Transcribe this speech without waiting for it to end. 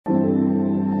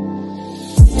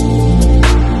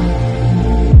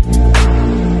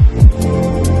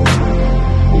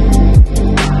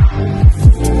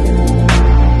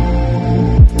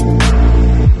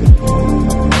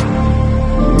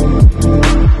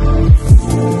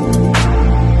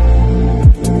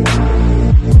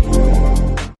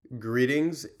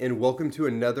and welcome to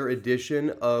another edition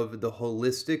of the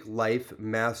Holistic Life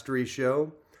Mastery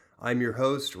Show. I'm your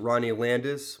host, Ronnie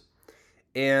Landis,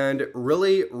 and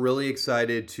really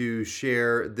excited to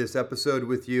share this episode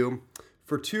with you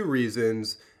for two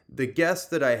reasons. The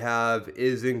guest that I have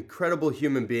is an incredible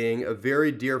human being, a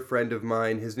very dear friend of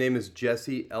mine. His name is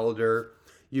Jesse Elder.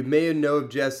 You may know of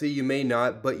Jesse, you may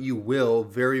not, but you will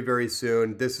very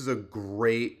soon. This is a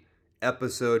great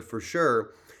episode for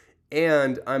sure.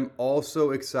 And I'm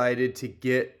also excited to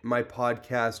get my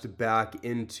podcast back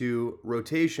into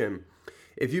rotation.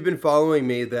 If you've been following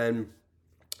me, then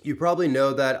you probably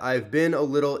know that I've been a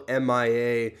little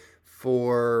MIA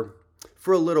for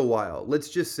a little while. Let's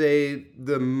just say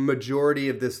the majority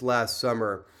of this last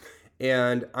summer.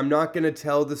 And I'm not going to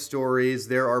tell the stories.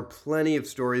 There are plenty of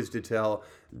stories to tell.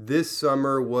 This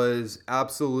summer was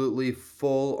absolutely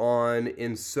full on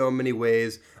in so many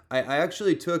ways. I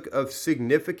actually took a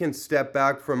significant step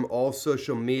back from all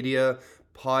social media,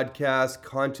 podcasts,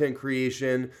 content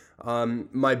creation,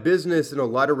 my business in a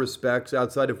lot of respects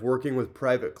outside of working with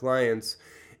private clients.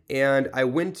 And I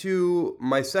went to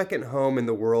my second home in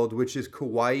the world, which is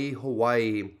Kauai,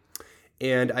 Hawaii.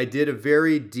 And I did a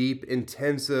very deep,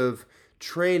 intensive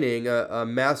training, a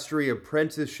mastery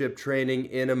apprenticeship training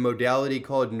in a modality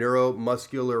called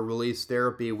neuromuscular release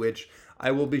therapy, which I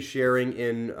will be sharing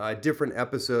in different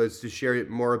episodes to share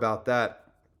more about that.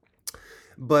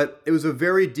 But it was a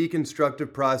very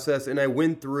deconstructive process, and I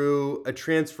went through a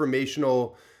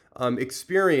transformational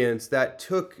experience that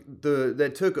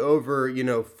took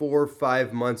over 4 or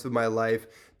 5 months of my life.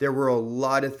 There were a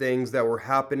lot of things that were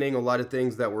happening, a lot of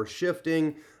things that were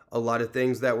shifting, a lot of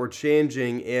things that were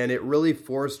changing, and it really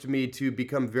forced me to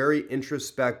become very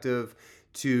introspective,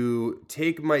 to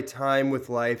take my time with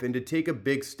life, and to take a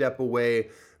big step away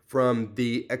from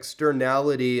the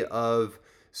externality of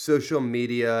social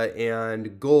media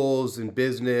and goals and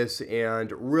business,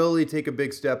 and really take a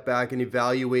big step back and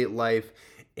evaluate life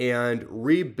and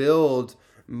rebuild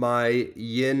my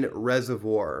yin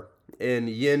reservoir. And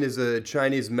yin is a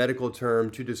Chinese medical term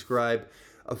to describe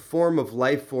a form of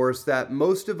life force that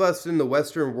most of us in the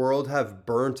Western world have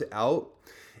burnt out.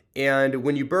 And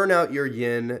when you burn out your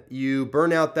yin, you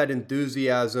burn out that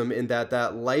enthusiasm and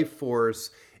that life force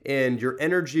and your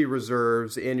energy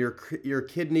reserves and your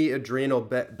kidney adrenal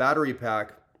battery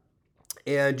pack.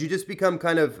 And you just become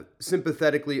kind of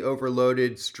sympathetically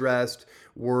overloaded, stressed,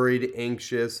 worried,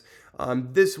 anxious.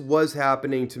 This was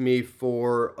happening to me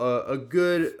for a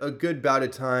good bout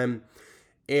of time.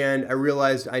 And I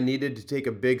realized I needed to take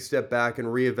a big step back and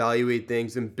reevaluate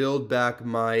things and build back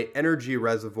my energy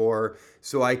reservoir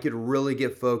so I could really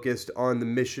get focused on the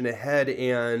mission ahead.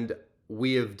 And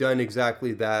we have done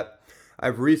exactly that.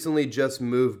 I've recently just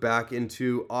moved back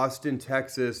into Austin,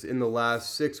 Texas in the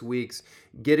last 6 weeks,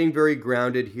 getting very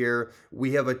grounded here.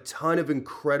 We have a ton of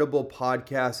incredible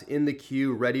podcasts in the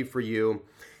queue ready for you.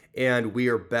 And we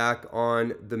are back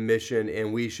on the mission,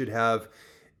 and we should have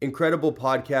incredible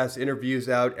podcast interviews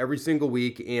out every single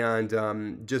week, and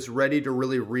just ready to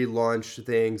really relaunch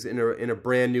things in a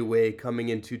brand new way coming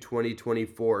into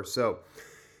 2024. So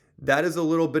that is a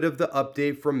little bit of the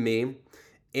update from me.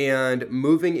 And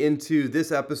moving into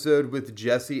this episode with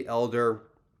Jesse Elder,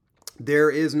 there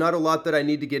is not a lot that I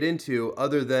need to get into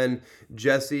other than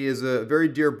Jesse is a very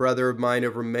dear brother of mine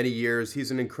over many years. He's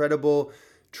an incredible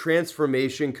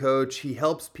transformation coach. He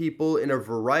helps people in a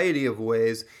variety of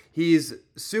ways. He's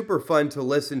super fun to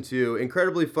listen to,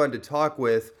 incredibly fun to talk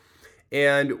with,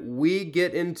 and we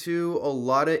get into a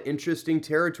lot of interesting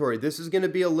territory. This is going to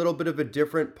be a little bit of a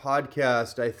different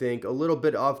podcast, I think, a little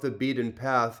bit off the beaten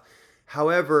path.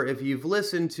 However, if you've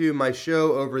listened to my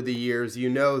show over the years, you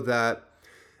know that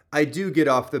I do get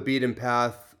off the beaten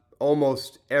path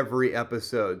almost every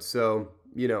episode. So,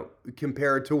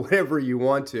 compare it to whatever you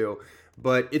want to.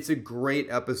 But it's a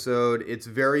great episode. It's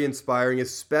very inspiring,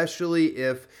 especially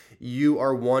if you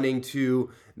are wanting to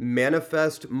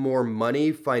manifest more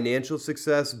money, financial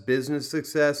success, business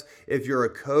success. If you're a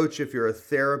coach, if you're a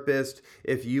therapist,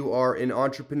 if you are an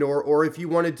entrepreneur, or if you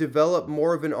want to develop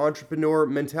more of an entrepreneur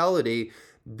mentality,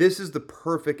 this is the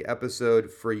perfect episode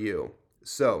for you.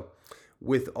 So,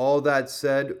 with all that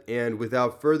said, and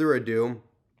without further ado,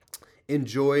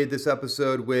 enjoy this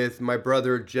episode with my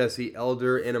brother Jesse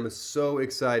Elder, and I'm so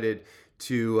excited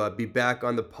to be back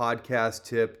on the podcast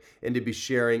tip and to be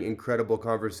sharing incredible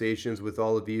conversations with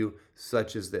all of you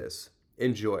such as this.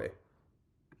 Enjoy.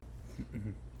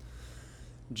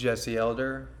 Jesse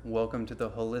Elder, welcome to the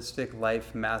Holistic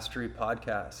Life Mastery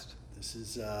Podcast. This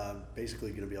is basically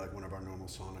going to be like one of our normal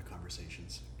sauna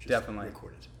conversations. Just Definitely.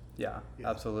 recorded. Yeah,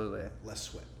 absolutely. Less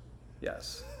sweat.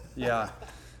 Yes. Yeah.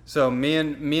 So me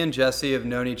and Jesse have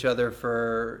known each other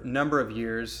for a number of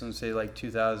years, let's say like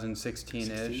 2016-ish.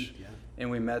 16, yeah. And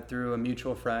we met through a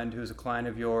mutual friend who's a client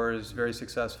of yours, very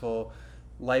successful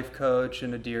life coach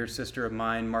and a dear sister of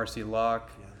mine, Marcy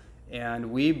Locke. Yeah. And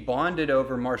we bonded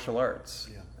over martial arts.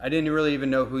 Yeah. I didn't really even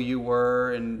know who you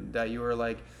were and that you were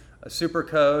like a super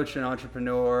coach, an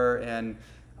entrepreneur, and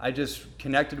I just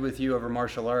connected with you over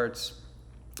martial arts.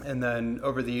 And then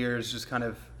over the years, just kind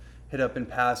of hit up in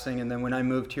passing. And then when I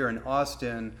moved here in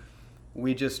Austin,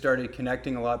 we just started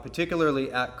connecting a lot,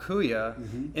 particularly at Kuya,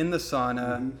 in the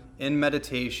sauna, in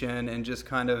meditation, and just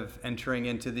kind of entering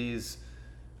into these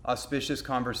auspicious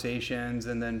conversations,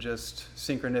 and then just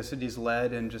synchronicities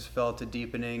led and just felt a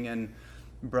deepening and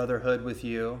brotherhood with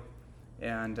you.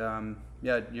 And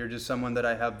you're just someone that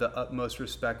I have the utmost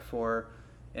respect for.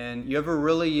 And you have a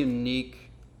really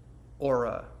unique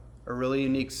aura, a really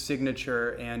unique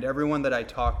signature, and everyone that I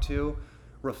talk to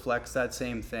reflects that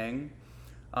same thing.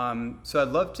 So I'd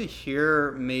love to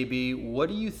hear maybe, what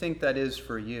do you think that is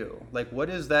for you? Like, what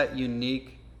is that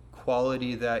unique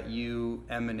quality that you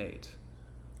emanate?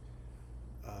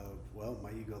 Well,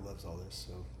 my ego loves all this,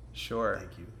 so Sure.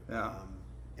 thank you. Yeah.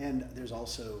 And there's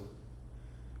also,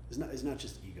 it's not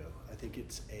just ego. I think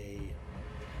it's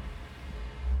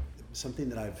something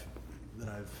that I've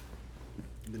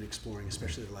been exploring,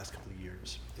 especially the last couple of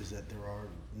years, is that there are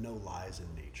no lies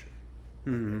in nature.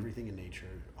 Like, everything in nature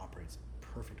operates in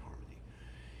perfect harmony,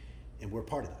 and we're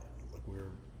part of that. Like,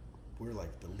 we're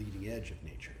like the leading edge of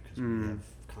nature because we have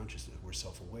consciousness. We're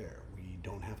self-aware. We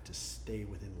don't have to stay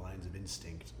within lines of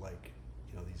instinct, like,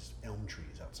 these elm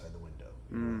trees outside the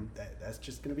window. That's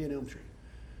just going to be an elm tree.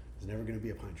 It's never going to be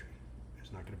a pine tree.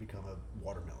 It's not going to become a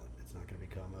watermelon. It's not going to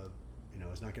become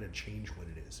it's not going to change what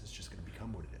it is. It's just going to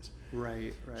become what it is.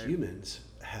 Right. Humans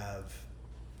have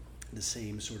the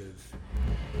same sort of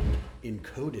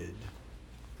encoded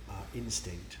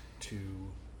instinct to,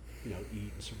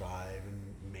 eat and survive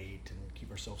and mate and keep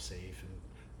ourselves safe and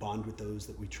bond with those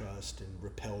that we trust and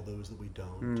repel those that we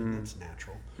don't, and that's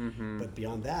natural. But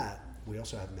beyond that, we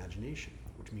also have imagination,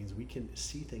 which means we can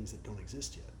see things that don't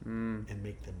exist yet and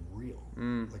make them real.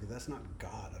 Like, if that's not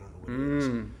God, I don't know what it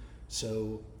is.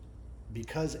 So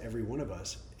because every one of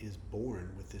us is born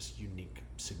with this unique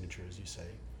signature, as you say,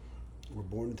 we're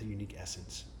born with a unique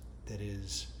essence that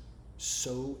is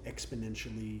so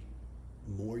exponentially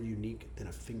more unique than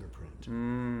a fingerprint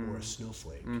or a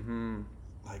snowflake,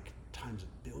 like times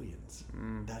billions.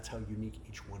 That's how unique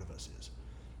each one of us is.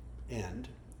 And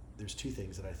there's two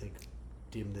things that I think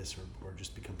dim this or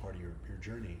just become part of your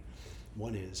journey.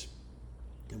 One is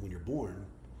that when you're born,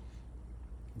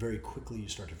 very quickly you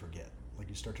start to forget. Like,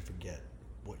 you start to forget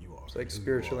what you are. It's like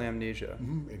spiritual amnesia.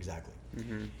 Exactly.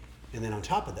 And then on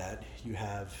top of that, you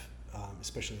have,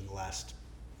 especially in the last,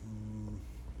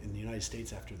 in the United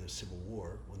States after the Civil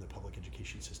War, when the public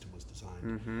education system was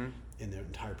designed, and the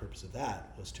entire purpose of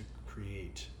that was to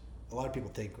create, a lot of people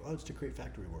think, it's to create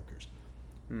factory workers.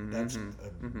 That's a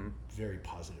very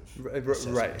positive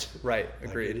assessment. Right,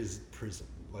 Like, agreed. it is prison.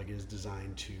 Like, it is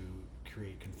designed to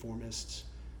create conformists,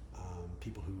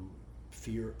 people who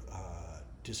fear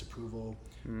disapproval,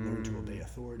 learn to obey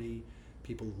authority.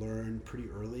 People learn pretty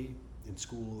early in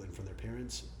school and from their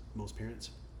parents, most parents,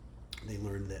 they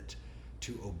learn that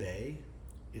to obey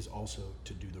is also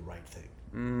to do the right thing.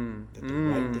 That the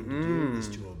right thing to do is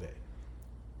to obey.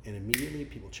 And immediately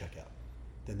people check out.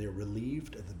 Then they're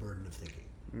relieved of the burden of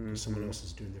thinking. Someone else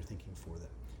is doing their thinking for them.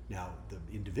 Now, the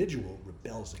individual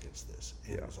rebels against this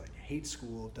and is like, hates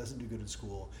school, doesn't do good in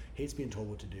school, hates being told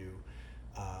what to do.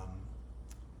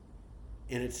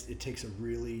 And it takes a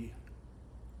really,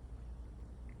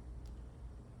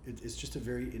 it's just a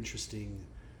very interesting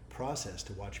process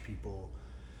to watch people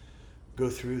go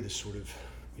through this sort of,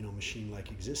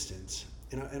 machine-like existence.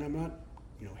 And I'm not,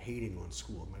 hating on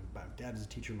school. My dad is a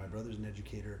teacher, my brother's an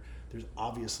educator. There's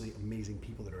obviously amazing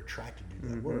people that are attracted to do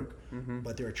that work,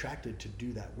 but they're attracted to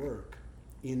do that work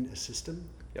in a system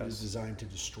that is designed to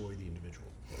destroy the individual.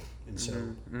 And so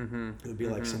it would be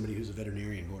like somebody who's a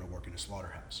veterinarian going to work in a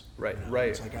slaughterhouse. Right.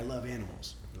 It's like, I love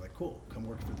animals. You're like, cool, come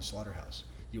work for the slaughterhouse.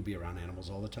 You'll be around animals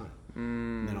all the time.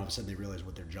 And then all of a sudden they realize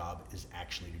what their job is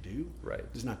actually to do. Right.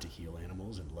 It's not to heal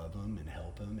animals and love them and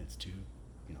help them. It's to,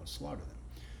 slaughter them.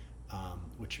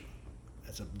 Which,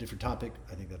 that's a different topic.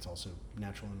 I think that's also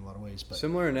natural in a lot of ways. But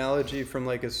Similar analogy from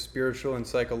like a spiritual and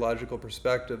psychological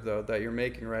perspective, though, that you're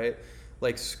making, right?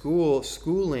 Like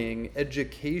schooling,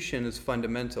 education is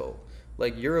fundamental.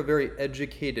 Like, you're a very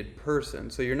educated person.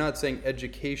 So you're not saying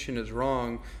education is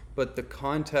wrong, but the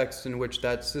context in which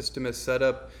that system is set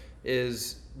up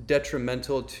is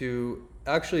detrimental to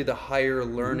actually the higher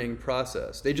learning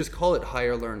process. They just call it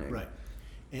higher learning. Right.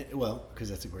 And, well, because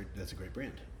that's a great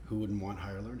brand. Who wouldn't want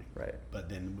higher learning? Right. But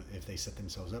then if they set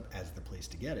themselves up as the place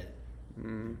to get it,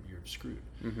 you're screwed.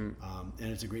 And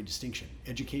it's a great distinction.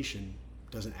 Education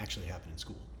doesn't actually happen in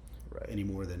school, Right. any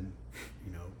more than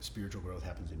spiritual growth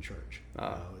happens in church.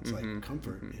 It's like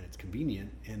comfort and it's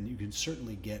convenient, and you can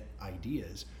certainly get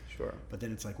ideas. Sure. But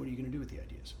then it's like, what are you going to do with the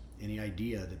ideas? Any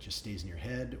idea that just stays in your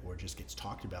head or just gets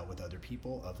talked about with other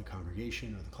people of the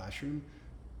congregation or the classroom,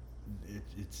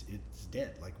 it's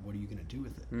dead. Like, what are you going to do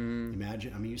with it?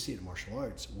 Imagine, I mean, you see it in martial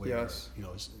arts where Yes.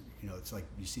 it's like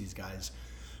you see these guys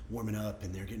warming up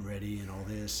and they're getting ready and all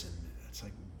this, and it's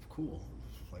like, cool.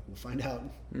 Like, we'll find out.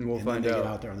 We'll and find then they out. get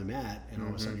out there on the mat, and all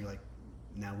of a sudden you're like,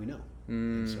 now we know.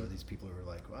 And so these people are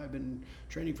like, well, I've been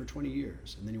training for 20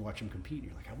 years, and then you watch them compete,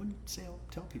 and you're like, I wouldn't say I'll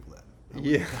tell people that.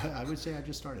 I would say I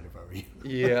just started if I were you.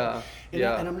 Yeah.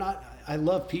 And I'm not. I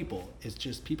love people. It's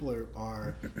just people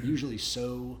are usually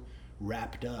so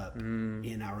wrapped up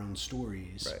in our own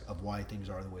stories Right. of why things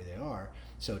are the way they are.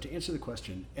 So to answer the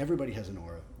question, everybody has an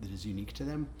aura that is unique to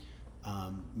them.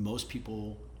 Most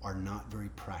people are not very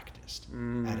practiced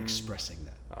at expressing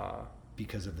that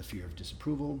because of the fear of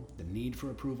disapproval, the need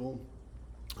for approval,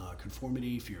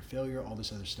 conformity, fear of failure, all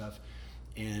this other stuff.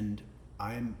 And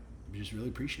I'm just really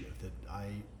appreciative that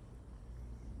I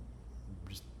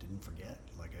just didn't forget.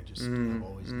 Like, I just have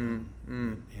always known.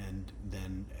 And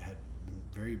then had been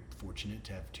very fortunate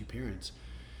to have two parents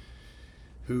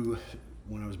who,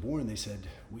 when I was born, they said,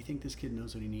 we think this kid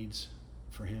knows what he needs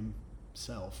for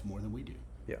himself more than we do.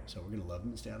 Yeah. So we're going to love him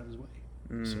and stay out of his way.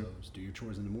 So just do your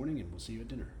chores in the morning and we'll see you at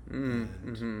dinner.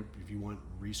 And if you want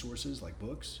resources like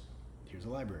books, here's a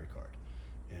library card.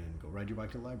 And go ride your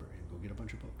bike to the library and go get a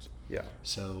bunch of books. Yeah.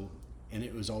 So, and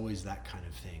it was always that kind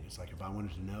of thing. It's like, if I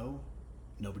wanted to know,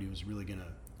 nobody was really going to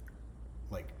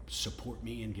like support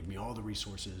me and give me all the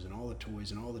resources and all the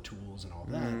toys and all the tools and all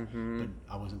that. But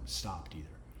I wasn't stopped either.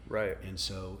 Right. And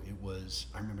so it was,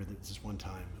 I remember this one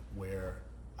time where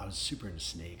I was super into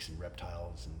snakes and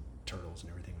reptiles and turtles and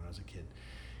everything when I was a kid.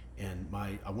 And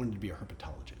I wanted to be a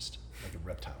herpetologist, like a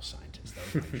reptile scientist.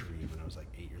 That was my dream when I was like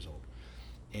 8 years old.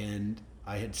 And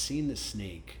I had seen this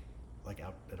snake like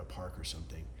out at a park or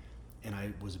something, and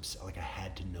I was like, I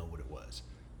had to know what it was.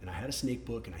 And I had a snake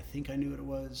book, and I think I knew what it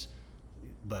was,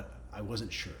 but I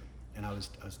wasn't sure. And I was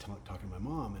talking to my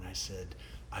mom, and I said,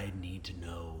 I need to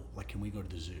know, like, can we go to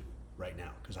the zoo right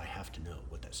now? Because I have to know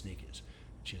what that snake is.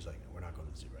 And she was like, we're not going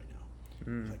to the zoo right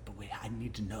now. I was like, but wait, I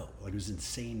need to know. Like, it was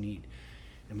insane need.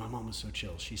 And my mom was so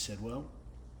chill. She said, well,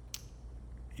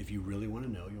 if you really want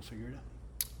to know, you'll figure it out.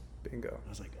 Bingo. I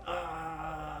was like,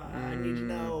 I need to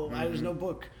know. There's no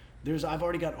book. I've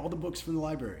already got all the books from the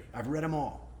library. I've read them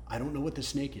all. I don't know what the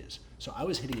snake is. So I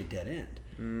was hitting a dead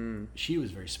end. She was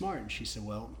very smart, and she said,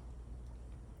 well,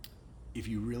 if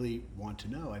you really want to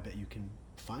know, I bet you can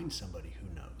find somebody who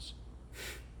knows.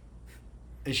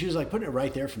 And she was like putting it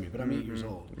right there for me, but I'm 8 years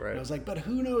old. Right. And I was like, but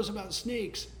who knows about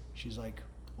snakes? She's like,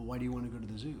 well, why do you want to go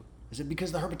to the zoo? I said,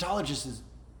 because the herpetologist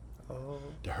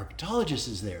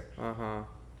is there. Uh-huh.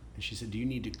 And she said, do you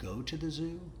need to go to the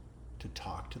zoo to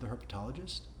talk to the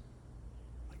herpetologist?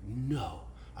 I'm like, no,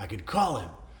 I could call him.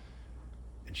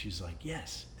 And she's like,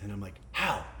 yes. And I'm like,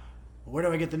 how? Well, where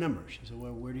do I get the number? She said,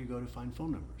 well, where do you go to find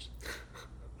phone numbers?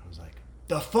 I was like,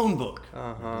 the phone book.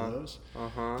 Remember those?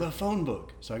 The phone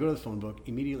book. So I go to the phone book,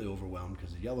 immediately overwhelmed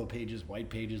because the yellow pages, white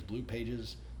pages, blue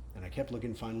pages. And I kept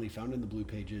looking, finally found in the blue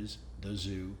pages, the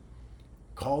zoo.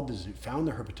 Called the zoo, found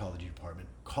the herpetology department,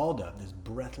 called up this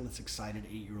breathless, excited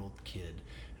 8-year-old kid.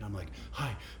 And I'm like,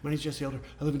 hi, my name's Jesse Elder.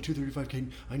 I live in 235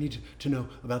 King. I need to know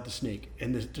about the snake.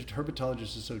 And the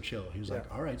herpetologist is so chill. He was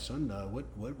like, all right, son,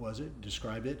 what was it?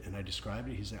 Describe it. And I described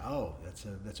it. He's like, oh, that's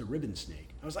a ribbon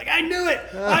snake. I was like, I knew it.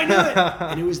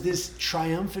 And it was this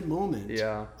triumphant moment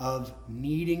of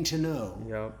needing to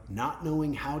know, not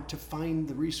knowing how to find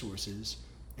the resources,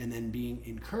 and then being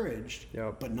encouraged,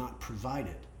 but not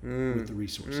provided with the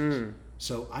resources.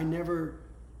 So I never,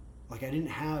 I didn't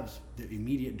have the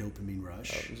immediate dopamine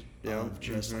rush of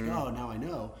just like, oh, now I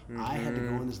know. I had to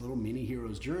go on this little mini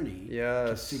hero's journey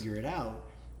to figure it out.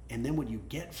 And then what you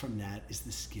get from that is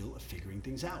the skill of figuring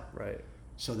things out. Right.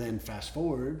 So then fast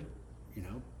forward, I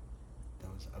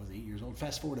was 8 years old.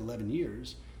 Fast forward 11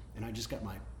 years, and I just got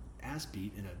my ass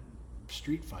beat in a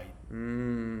street fight,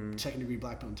 second degree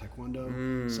black belt in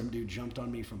Taekwondo. Some dude jumped on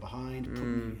me from behind, put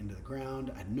me into the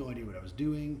ground. I had no idea what I was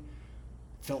doing.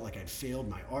 Felt like I'd failed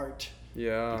my art.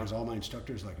 Because all my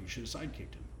instructors were like, you should have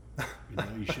sidekicked him.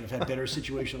 You should have had better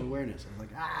situational awareness. I was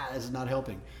like, this is not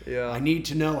helping. I need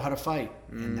to know how to fight.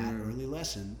 And that early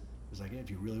lesson was like, if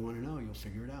you really want to know, you'll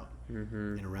figure it out.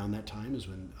 And around that time is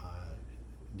when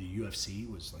the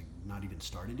UFC was like not even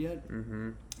started yet.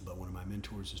 But one of my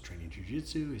mentors is training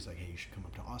jiu-jitsu. He's like, hey, you should come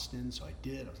up to Austin. So I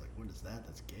did. I was like, what is that?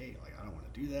 That's gay. Like, I don't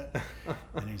want to do that.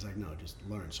 And he's like, no, just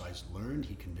learn. So I just learned.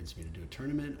 He convinced me to do a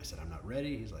tournament. I said, I'm not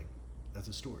ready. He's like, that's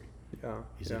a story. Yeah.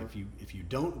 He said, if you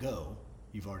don't go,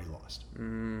 you've already lost.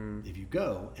 If you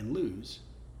go and lose,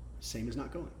 same as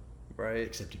not going. Right.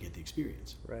 Except you get the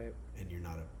experience. Right. And you're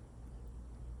not a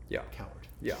coward.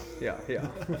 Yeah.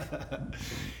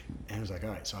 And I was like, all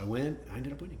right. So I went. I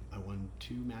ended up winning. I won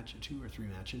 2 or 3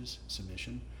 matches,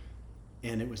 submission,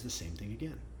 and it was the same thing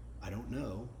again. I don't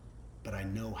know, but I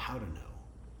know how to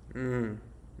know.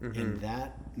 And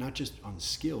that, not just on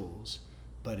skills,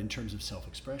 but in terms of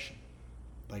self-expression.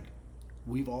 Like,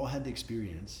 we've all had the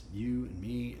experience, you and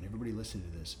me and everybody listening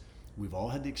to this, we've all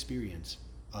had the experience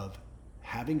of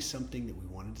having something that we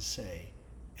wanted to say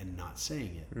and not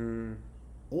saying it.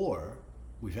 Or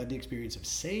we've had the experience of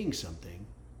saying something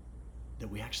that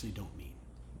we actually don't mean.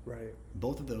 Right.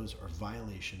 Both of those are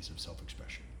violations of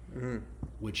self-expression,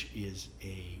 which is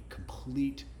a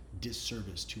complete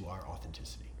disservice to our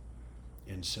authenticity.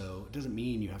 And so it doesn't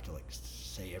mean you have to like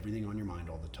say everything on your mind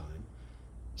all the time.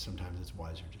 Sometimes it's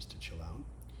wiser just to chill out.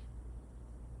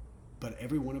 But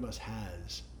every one of us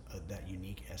has that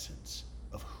unique essence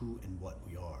of who and what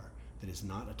we are. That is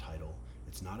not a title.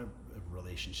 It's not a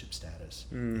relationship status.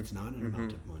 It's not an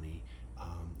amount of money.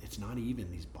 It's not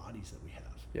even these bodies that we have.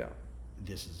 Yeah.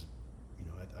 This is,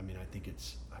 I think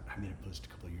it's, I made a post a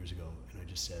couple of years ago and I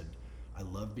just said, I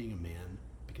love being a man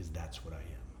because that's what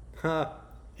I am.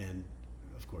 And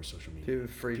of course, social media. People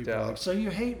freaked People are out. like, so you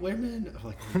hate women? I'm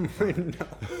like, No.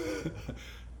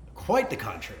 Quite the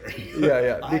contrary.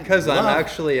 Yeah. Because I'm love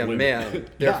actually a women. man.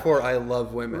 Therefore, I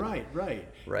love women.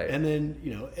 Right. And then,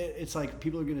 it's like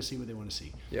people are going to see what they want to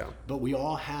see. Yeah. But we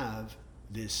all have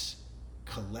this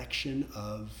collection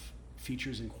of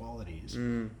features and qualities.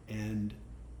 And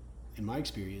in my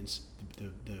experience,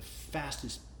 the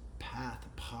fastest path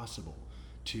possible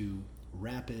to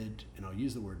rapid, and I'll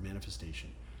use the word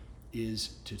manifestation,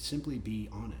 is to simply be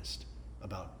honest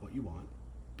about what you want,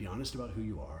 be honest about who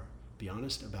you are, be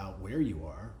honest about where you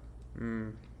are,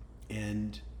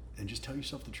 and just tell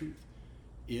yourself the truth.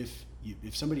 If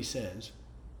somebody says,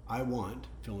 I want,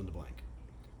 fill in the blank,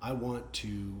 I want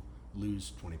to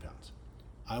lose 20 pounds,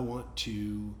 I want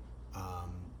to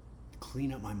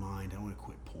clean up my mind, I want to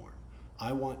quit porn,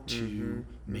 I want to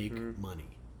make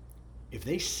money. If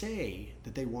they say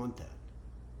that they want that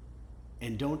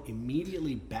and don't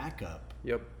immediately back up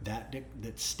that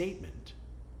statement,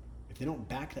 if they don't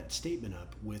back that statement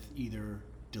up with either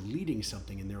deleting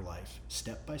something in their life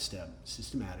step by step,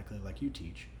 systematically, like you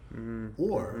teach,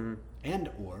 or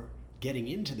getting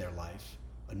into their life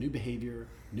a new behavior,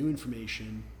 new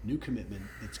information, new commitment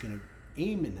that's going to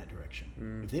aim in that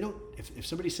direction. If they don't, if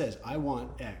somebody says, I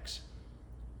want X,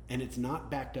 and it's not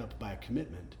backed up by a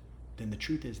commitment, then the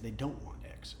truth is they don't want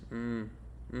X.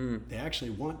 They actually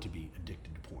want to be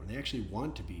addicted to porn. They actually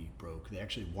want to be broke. They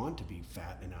actually want to be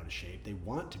fat and out of shape. They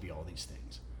want to be all these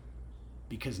things.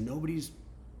 Because nobody's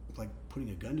like putting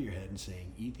a gun to your head and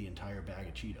saying, eat the entire bag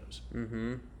of Cheetos.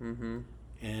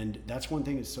 And that's one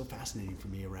thing that's so fascinating for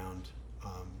me around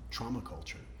trauma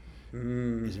culture,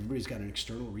 is everybody's got an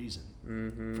external reason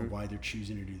for why they're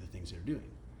choosing to do the things they're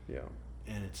doing. Yeah.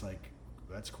 And it's like,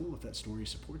 that's cool if that story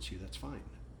supports you, that's fine.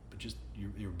 But just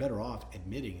you're better off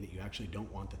admitting that you actually don't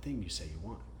want the thing you say you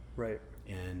want. Right.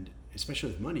 And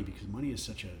especially with money, because money is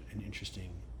such an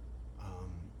interesting,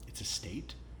 it's a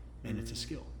state and it's a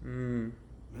skill.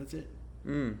 That's it.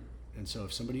 And so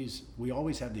if we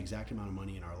always have the exact amount of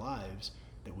money in our lives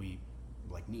that we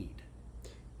like need.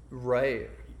 Right.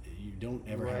 You don't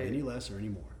ever have any less or any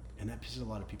more. And that pisses a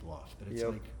lot of people off. But it's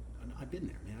like, I've been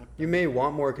there, man. You may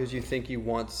want more because you think you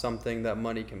want something that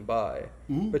money can buy.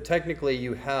 But technically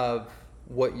you have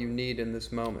what you need in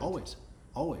this moment. Always.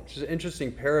 Which is an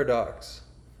interesting paradox,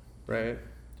 right?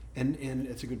 And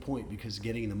it's a good point, because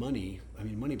getting the money,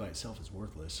 money by itself is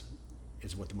worthless.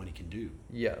 It's what the money can do.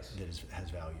 Yes. That has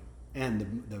value.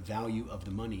 And the value of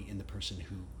the money in the person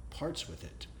who parts with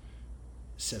it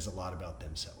says a lot about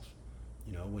themselves.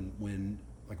 When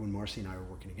Marcy and I were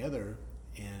working together,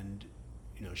 and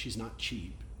she's not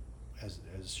cheap as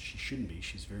she shouldn't be.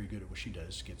 She's very good at what she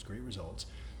does, gets great results,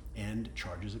 and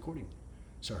charges accordingly.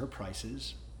 So her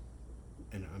prices,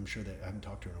 and I'm sure that I haven't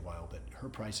talked to her in a while, but her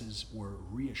prices were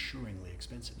reassuringly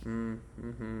expensive.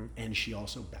 And she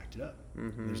also backed it up.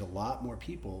 There's a lot more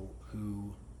people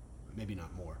who, maybe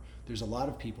not more, there's a lot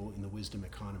of people in the wisdom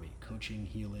economy, coaching,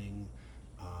 healing,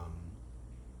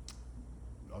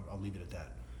 I'll leave it at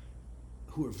that,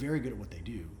 who are very good at what they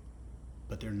do,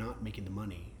 but they're not making the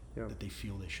money that they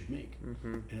feel they should make.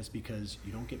 And it's because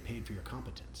you don't get paid for your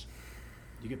competence.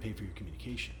 You get paid for your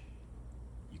communication.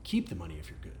 You keep the money if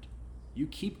you're good. You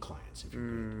keep clients if you're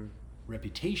good.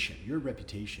 Reputation, your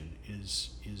reputation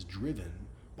is driven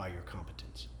by your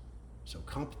competence. So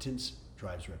competence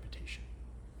drives reputation.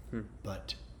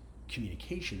 But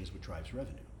communication is what drives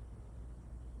revenue.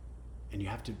 And you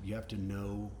have to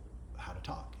know how to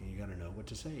talk, and you got to know what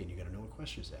to say, and you got to know what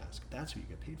questions to ask. That's what you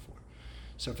get paid for.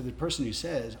 So for the person who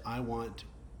says, I want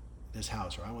this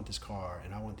house, or I want this car,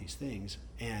 and I want these things,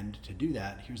 and to do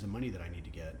that, here's the money that I need to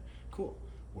get. Cool,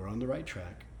 we're on the right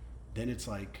track. Then it's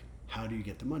like, how do you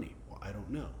get the money? Well, I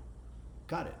don't know.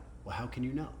 Got it. Well, how can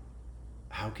you know?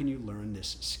 How can you learn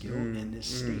this skill and this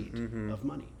state of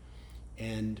money?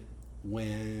 And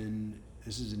when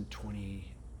this is in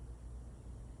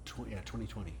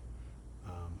 2020,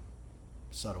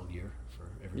 subtle year for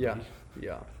everybody.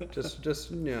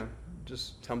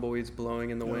 Just tumbleweeds blowing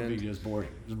in the wind. It was boring.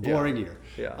 It was a boring year.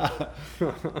 Yeah.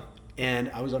 And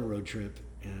I was on a road trip,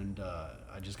 and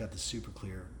I just got this super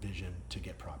clear vision to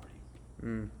get property.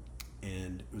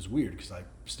 And it was weird because I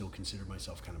still considered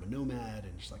myself kind of a nomad,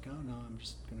 and just like, oh no, I'm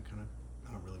just gonna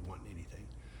I don't really want anything.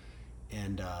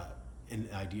 And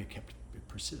the idea it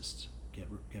persists.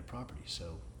 Get property.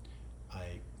 So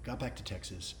I got back to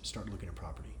Texas, started looking at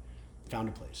property, found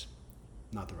a place,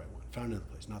 not the right one. Found another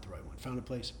place, not the right one. Found a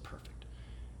place, perfect.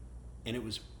 And it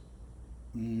was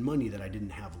money that I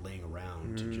didn't have laying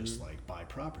around to just like buy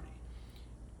property.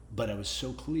 But I was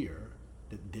so clear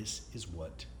that this is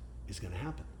what is going to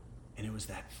happen. And it was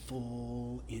that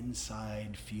full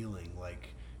inside feeling, like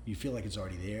you feel like it's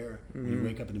already there. When you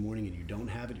wake up in the morning and you don't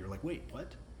have it, you're like, wait,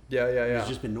 what? Yeah. It's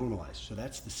just been normalized. So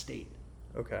that's the state.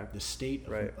 Okay. The state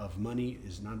of money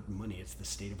is not money, it's the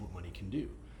state of what money can do,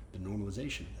 the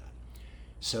normalization of that.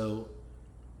 So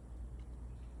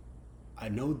I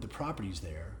know the property's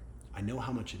there, I know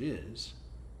how much it is,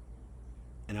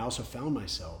 and I also found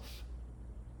myself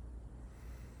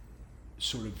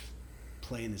sort of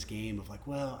playing this game of like,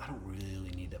 well, I don't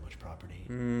really need that much property.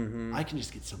 I can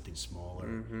just get something smaller.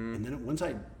 And then once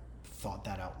I thought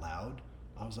that out loud,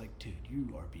 I was like, dude, you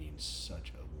are being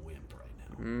such a wimp right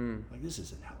now. Like, this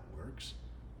isn't how it works.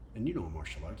 And you know, in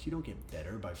martial arts, you don't get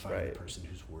better by fighting a person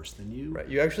who's worse than you. Right.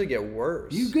 You actually get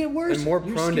worse. You get worse. And more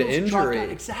prone to injury.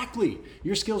 Exactly.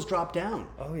 Your skills drop down.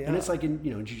 Oh, yeah. And it's like in,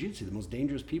 jiu-jitsu, the most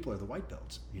dangerous people are the white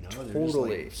belts. They're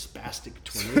Totally. just like spastic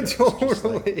tornadoes. Totally. Just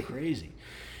like crazy.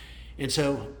 And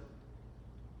so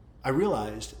I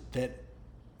realized that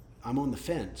I'm on the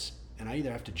fence, and I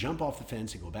either have to jump off the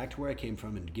fence and go back to where I came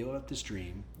from and give up this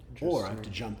dream, or I have to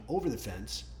jump over the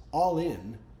fence, all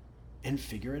in, and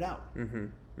figure it out.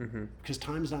 Because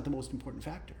time is not the most important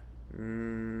factor.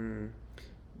 We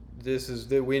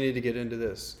need to get into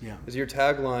this. Yeah. Because your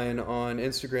tagline on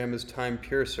Instagram is time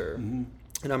piercer.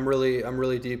 And I'm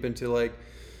really deep into like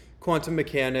quantum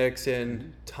mechanics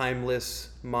and timeless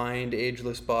mind,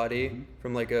 ageless body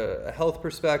from like a health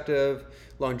perspective,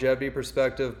 longevity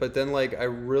perspective. But then like I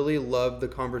really love the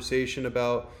conversation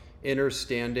about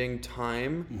understanding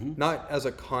time, not as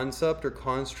a concept or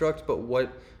construct, but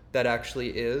what that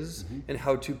actually is, and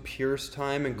how to pierce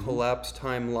time and collapse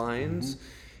timelines.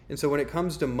 And so when it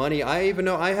comes to money, I even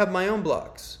know I have my own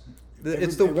blocks.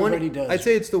 Everybody does. I'd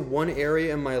say it's the one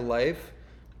area in my life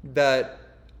that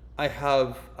I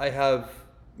have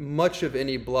much of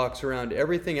any blocks around.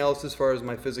 Everything else, as far as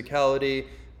my physicality,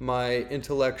 my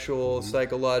intellectual,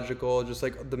 psychological, just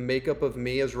like the makeup of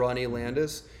me as Ronnie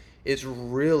Landis, is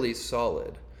really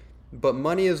solid. But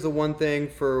money is the one thing,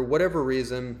 for whatever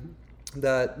reason,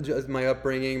 that just my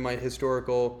upbringing, my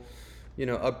historical,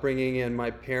 upbringing, and my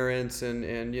parents,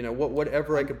 and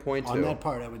whatever I could point to. On that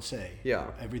part, I would say, yeah,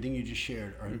 everything you just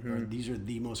shared these are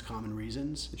the most common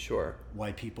reasons. Sure.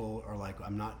 Why people are like,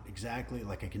 I'm not exactly,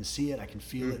 like I can see it, I can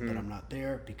feel it, but I'm not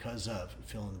there because of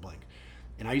fill in the blank.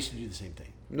 And I used to do the same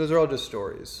thing. Those are all just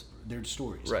stories. They're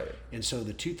stories. Right. And so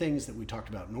the two things that we talked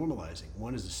about normalizing,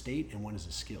 one is a state and one is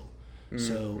a skill.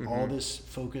 So all this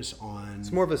focus on...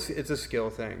 It's more of it's a skill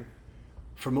thing.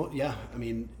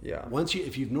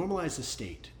 If you've normalized the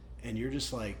state and you're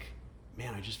just like,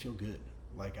 man, I just feel good.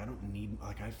 Like I don't need,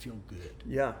 like I feel good.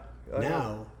 Yeah.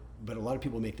 But a lot of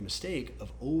people make the mistake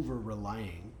of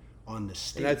over-relying on the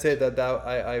state. And I'd say that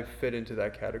I fit into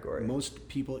that category. Most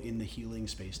people in the healing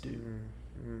space do.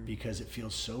 Because it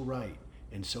feels so right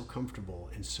and so comfortable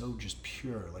and so just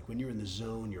pure. Like when you're in the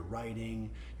zone, you're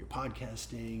writing, you're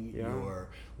podcasting, you're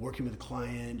working with a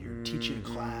client, you're teaching a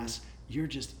class, you're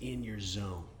just in your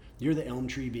zone. You're the elm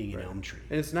tree being an elm tree.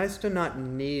 And it's nice to not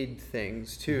need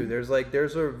things too. There's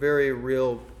a very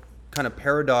real kind of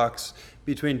paradox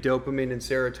between dopamine and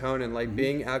serotonin, like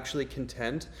being actually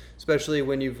content, especially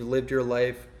when you've lived your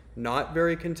life not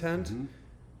very content.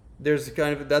 There's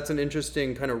that's an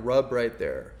interesting kind of rub right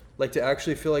there. Like to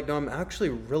actually feel like, no, I'm actually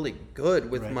really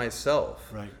good with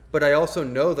myself. Right. But I also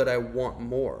know that I want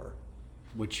more.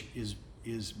 Which is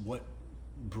what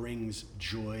brings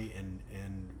joy and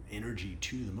energy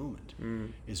to the moment,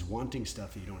 is wanting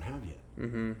stuff that you don't have yet.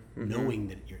 Knowing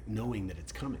that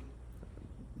it's coming.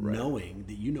 Knowing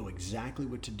that you know exactly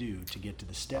what to do to get to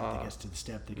the step that gets to the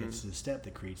step that gets to the step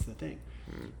that creates the thing.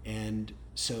 And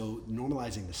so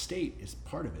normalizing the state is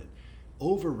part of it.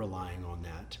 Over relying on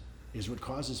that is what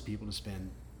causes people to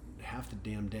spend half the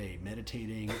damn day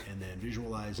meditating and then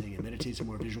visualizing and meditate some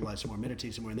more, visualize some more,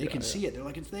 meditate some more, and they can see it. They're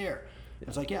like, it's there.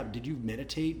 It's like, yeah, did you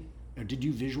meditate or did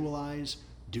you visualize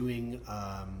doing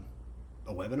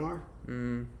a webinar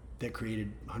that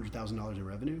created $100,000 in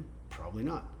revenue? Probably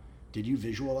not. Did you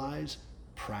visualize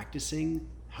practicing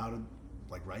how to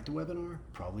write the webinar?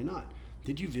 Probably not.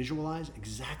 Did you visualize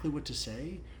exactly what to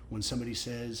say when somebody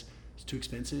says it's too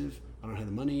expensive, I don't have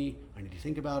the money, I need to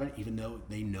think about it, even though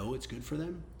they know it's good for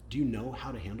them? Do you know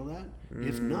how to handle that?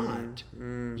 If not,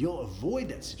 you'll avoid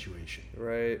that situation.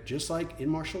 Right. Just like in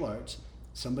martial arts,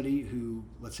 somebody who,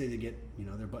 let's say they get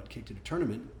their butt kicked at a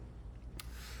tournament,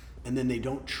 and then they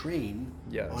don't train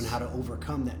on how to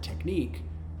overcome that technique,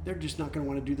 they're just not going to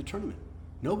want to do the tournament.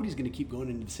 Nobody's going to keep going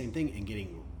into the same thing and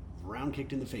getting round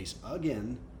kicked in the face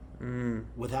again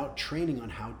without training on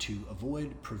how to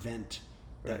avoid, prevent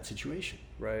that situation.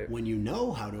 Right. When you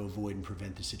know how to avoid and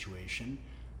prevent the situation,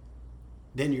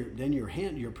 then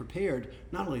you're prepared.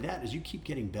 Not only that, as you keep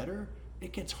getting better,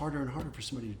 it gets harder and harder for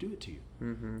somebody to do it to you.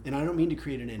 And I don't mean to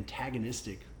create an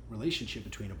antagonistic relationship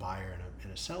between a buyer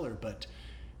and a seller, but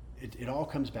it all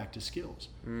comes back to skills.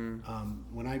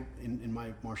 When I in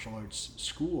my martial arts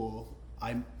school,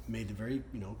 I made the very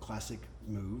classic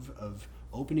move of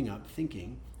opening up,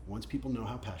 thinking once people know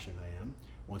how passionate I am,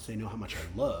 once they know how much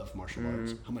I love martial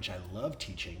arts, how much I love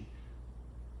teaching,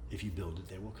 if you build it,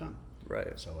 they will come.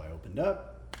 Right. So I opened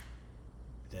up.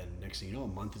 Then next thing you know, a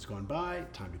month has gone by.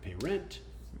 Time to pay rent.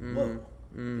 Whoa,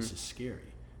 this is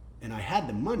scary. And I had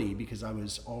the money because I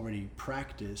was already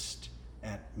practiced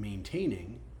at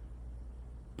maintaining,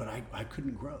 but I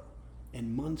couldn't grow.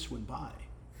 And months went by,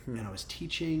 and I was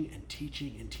teaching and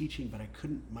teaching and teaching, but I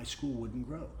couldn't. My school wouldn't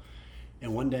grow.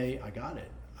 And one day I got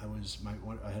it. I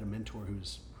had a mentor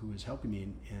who was helping me,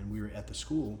 and we were at the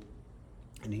school,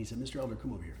 and he said, "Mr. Elder,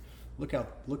 come over here. Look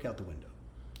out the window."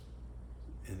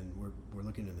 And then we're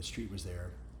looking, and the street was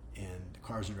there, and the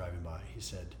cars are driving by. He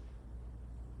said,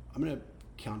 "I'm going to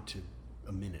count to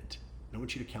a minute, and I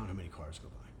want you to count how many cars go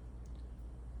by."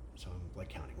 So I'm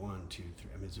counting 1, 2,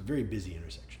 3. I mean, it's a very busy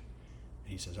intersection.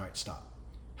 And he says, "All right, stop.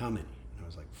 How many?" And I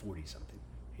was like, 40 something.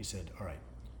 He said, "All right,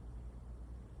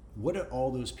 what do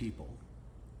all those people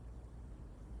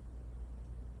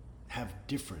have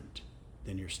different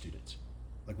than your students?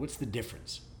 What's the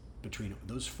difference between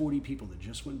those 40 people that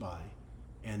just went by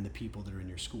and the people that are in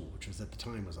your school," which was at the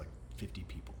time was 50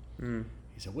 people.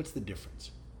 He said, "What's the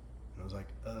difference?" And I was like,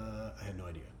 I had no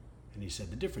idea. And he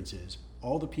said, "The difference is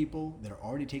all the people that are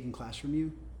already taking class from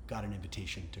you got an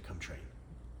invitation to come train.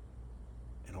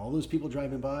 And all those people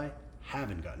driving by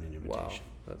haven't gotten an invitation."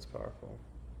 Wow, that's powerful.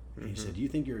 And he said, "You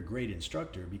think you're a great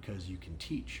instructor because you can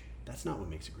teach. That's not what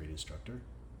makes a great instructor.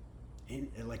 And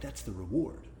that's the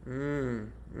reward.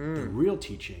 The real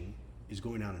teaching is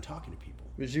going out and talking to people."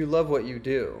 Because you love what you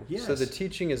do. Yes. So the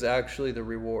teaching is actually the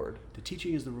reward. The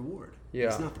teaching is the reward. Yeah.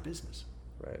 It's not the business.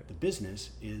 Right. The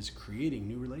business is creating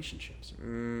new relationships,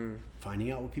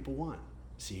 finding out what people want,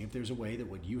 seeing if there's a way that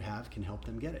what you have can help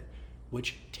them get it,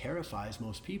 which terrifies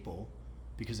most people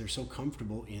because they're so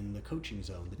comfortable in the coaching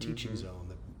zone, the teaching zone,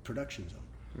 the production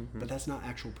zone. But that's not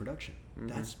actual production.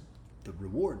 That's the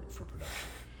reward for production.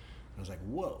 I was like,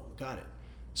 whoa, got it.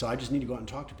 So I just need to go out and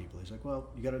talk to people. He's like, well,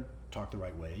 you got to talk the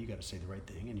right way. You got to say the right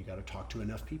thing, and you got to talk to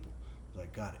enough people. I was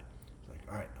like, got it. I was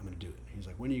like, all right, I'm going to do it. He's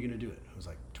like, when are you going to do it? I was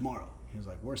like, tomorrow. He was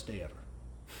like, worst day ever.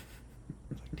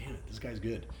 I was like, damn it, this guy's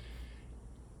good.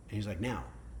 And he's like, now.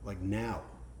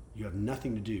 You have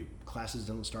nothing to do. Classes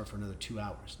don't start for another 2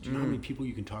 hours. Do you know how many people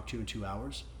you can talk to in 2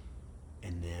 hours?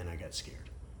 And then I got scared.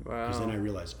 Wow. Because then I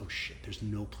realized, oh shit, there's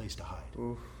no place to hide.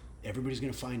 Oof. Everybody's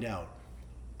going to find out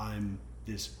I'm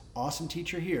this awesome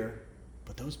teacher here,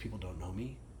 but those people don't know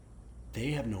me.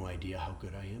 They have no idea how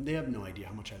good I am. They have no idea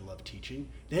how much I love teaching.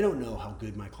 They don't know how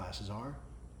good my classes are,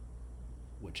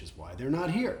 which is why they're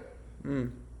not here.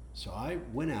 So I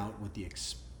went out with the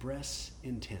express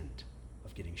intent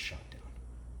of getting shot down,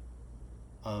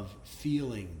 of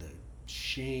feeling the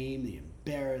shame, the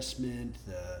embarrassment,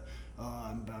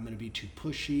 I'm going to be too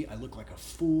pushy. I look like a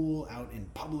fool out in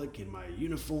public in my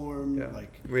uniform. Yeah.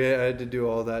 Like, I had to do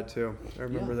all that too. I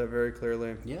remember Yeah. that very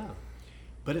clearly. yeah.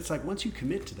 But it's like once you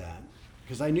commit to that,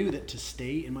 because I knew that to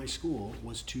stay in my school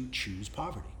was to choose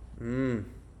poverty. Dang.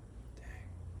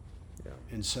 Yeah.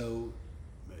 And so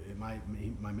my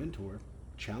mentor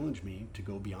challenged me to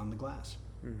go beyond the glass.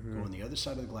 Go on the other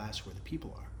side of the glass where the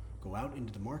people are. Go out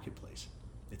into the marketplace.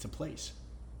 It's a place.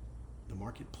 The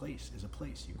marketplace is a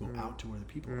place. You go out to where the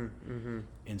people are.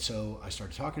 And so I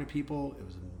started talking to people. It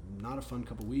was not a fun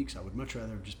couple weeks. I would much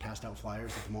rather have just passed out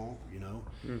flyers at the mall,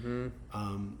 and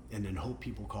then hope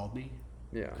people called me.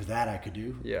 Yeah. Because that I could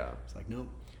do. Yeah. It's like, nope,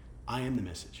 I am the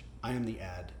message. I am the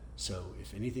ad. So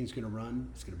if anything's going to run,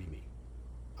 it's going to be me.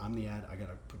 I'm the ad. I got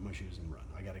to put my shoes and run.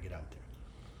 I got to get out there.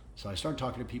 So I started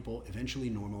talking to people, eventually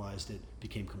normalized it,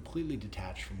 became completely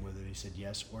detached from whether they said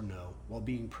yes or no while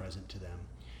being present to them.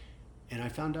 And I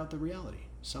found out the reality.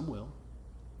 Some will,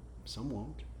 some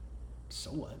won't.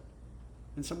 So what?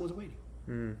 And someone's waiting.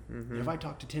 And if I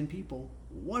talk to 10 people,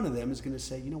 one of them is going to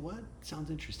say, you know what? Sounds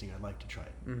interesting. I'd like to try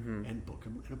it. And book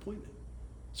an appointment.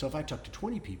 So if I talk to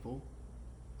 20 people,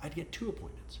 I'd get 2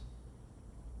 appointments,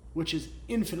 which is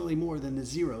infinitely more than the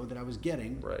 0 that I was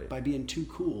getting by being too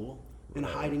cool and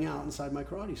hiding out inside my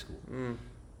karate school. And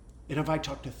if I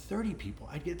talk to 30 people,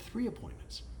 I'd get 3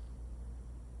 appointments.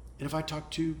 And if I talk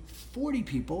to 40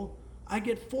 people, I'd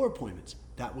get 4 appointments.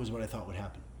 That was what I thought would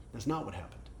happen. That's not what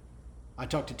happened. I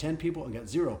talked to 10 people and got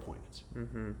 0 appointments,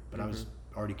 but I was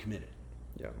already committed.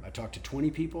 Yeah. I talked to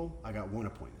 20 people, I got 1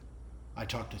 appointment. I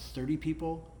talked to 30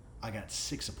 people, I got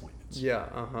 6 appointments.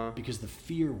 Yeah. Because the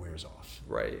fear wears off.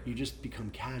 Right. You just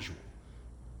become casual.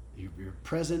 You're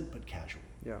present but casual.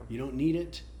 Yeah. You don't need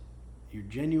it. You're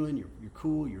genuine. You're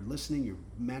cool. You're listening. You're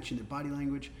matching their body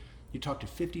language. You talk to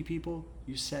 50 people.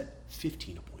 You set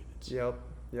 15 appointments. Yep.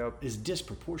 It's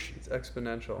disproportionate. It's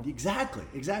exponential. Exactly.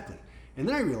 And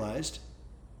then I realized,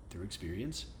 through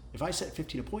experience, if I set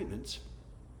 15 appointments,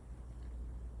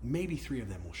 maybe 3 of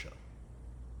them will show.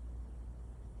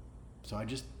 So I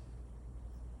just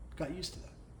got used to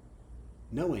that.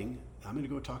 Knowing I'm going to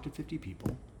go talk to 50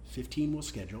 people, 15 will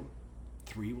schedule,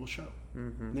 3 will show.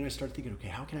 And then I started thinking, okay,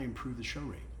 how can I improve the show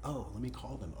rate? Oh, let me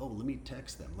call them. Oh, let me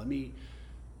text them. Let me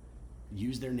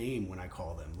use their name when I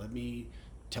call them. Let me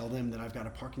tell them that I've got a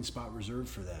parking spot reserved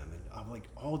for them. And I'm like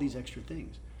all these extra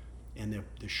things. And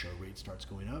the show rate starts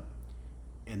going up.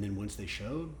 And then once they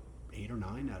showed, 8 or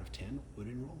 9 out of 10 would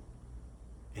enroll.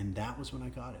 And that was when I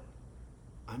got it.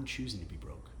 I'm choosing to be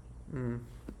broke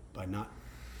by not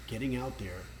getting out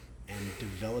there and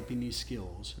developing these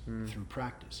skills through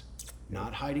practice.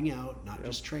 Not hiding out, not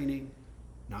just training,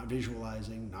 not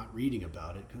visualizing, not reading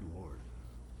about it. Good Lord.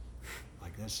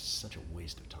 Like, that's such a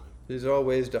waste of time. These are all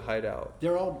ways to hide out.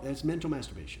 It's mental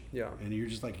masturbation. Yeah. And you're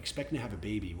just like expecting to have a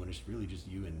baby when it's really just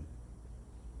you and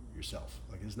yourself.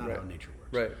 Like, it's not how nature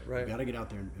works. Right. You got to get out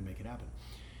there and make it happen.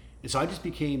 And so I just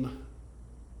became,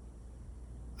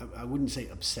 I wouldn't say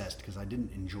obsessed because I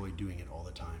didn't enjoy doing it all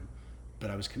the time,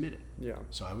 but I was committed. Yeah.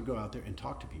 So I would go out there and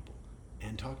talk to people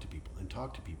and talk to people and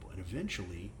talk to people. And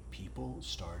eventually people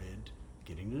started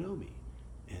getting to know me.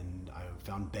 And I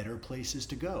found better places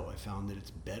to go. I found that it's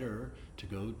better to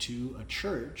go to a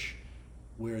church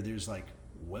where there's like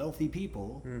wealthy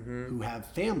people who have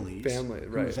families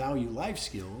who value life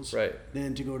skills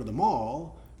than to go to the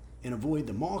mall and avoid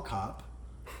the mall cop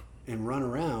and run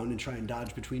around and try and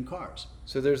dodge between cars.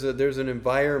 So there's an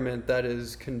environment that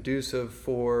is conducive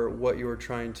for what you were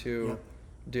trying to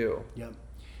do. Yep.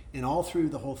 And all through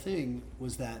the whole thing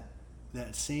was that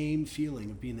same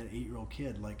feeling of being that 8-year-old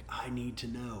kid, like, I need to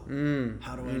know.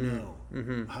 How do I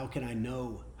know? How can I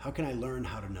know? How can I learn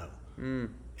how to know?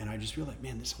 And I just realized,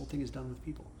 man, this whole thing is done with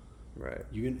people. Right.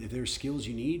 If there's skills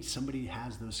you need, somebody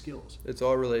has those skills. It's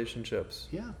all relationships.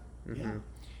 Yeah.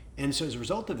 And so as a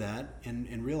result of that,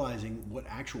 and realizing what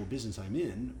actual business I'm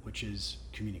in, which is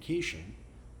communication,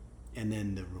 and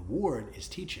then the reward is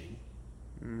teaching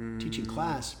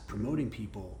class, promoting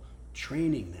people,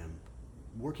 training them,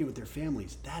 working with their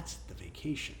families, that's the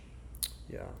vacation.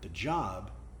 Yeah. The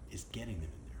job is getting them in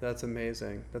there. That's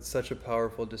amazing. That's such a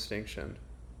powerful distinction.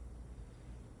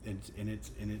 And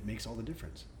it makes all the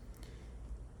difference.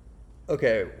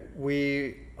 Okay,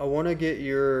 I want to get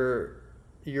your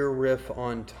riff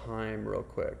on time real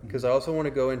quick, because I also want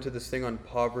to go into this thing on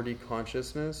poverty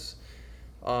consciousness,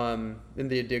 and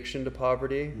the addiction to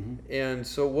poverty. And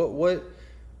so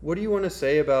what do you want to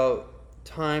say about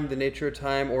time, the nature of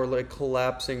time, or like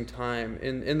collapsing time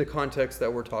in the context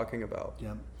that we're talking about?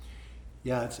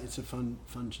 Yeah, it's a fun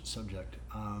subject.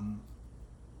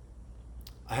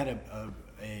 I had a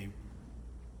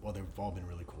well, they've all been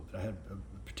really cool. But I had a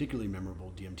particularly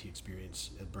memorable DMT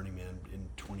experience at Burning Man in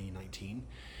 2019,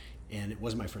 and it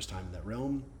wasn't my first time in that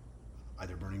realm,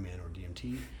 either Burning Man or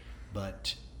DMT,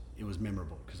 but it was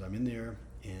memorable because I'm in there,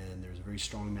 and there's a very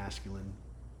strong masculine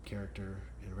character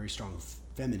and a very strong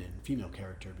feminine female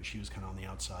character, but she was kind of on the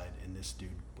outside, and this dude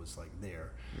was like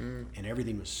there, and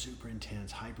everything was super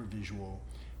intense, hyper visual,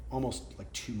 almost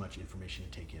like too much information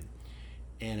to take in.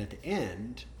 And at the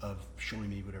end of showing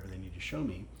me whatever they need to show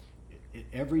me,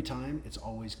 every time it's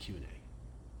always Q&A.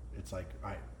 It's like, all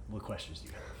right, what questions do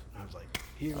you have? And I was like,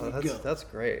 here we go. That's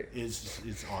great.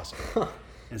 It's awesome.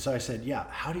 And so I said, yeah,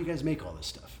 how do you guys make all this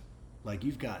stuff? Like,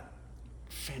 you've got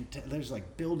there's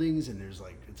like buildings, and there's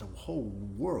like, it's a whole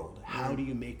world. How do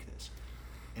you make this?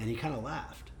 And he kind of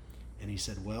laughed, and he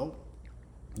said, well,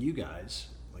 you guys,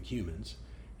 like humans,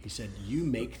 he said, you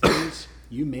make things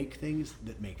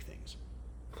that make things.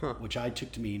 Which I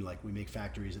took to mean, like, we make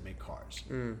factories that make cars.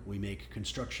 We make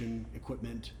construction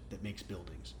equipment that makes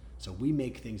buildings. So we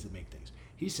make things that make things.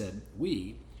 He said,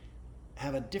 we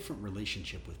have a different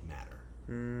relationship with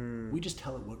matter. We just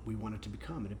tell it what we want it to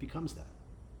become, and it becomes that.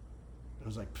 I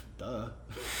was like, duh.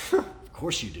 Of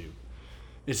course you do.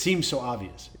 It seems so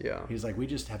obvious. Yeah. He's like, we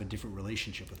just have a different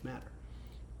relationship with matter.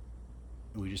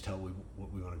 And we just tell it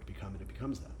what we want it to become, and it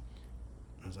becomes that.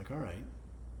 I was like, all right,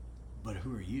 but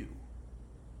who are you?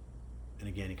 And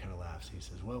again, he kind of laughs. He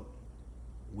says, well,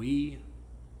 we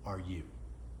are you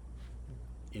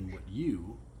in what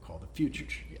you call the future.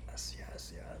 Yes.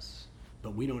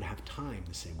 But we don't have time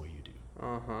the same way you do.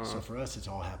 So for us, it's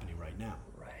all happening right now.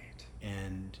 Right.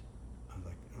 And I'm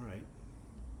like, all right,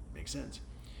 makes sense.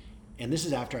 And this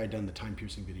is after I'd done the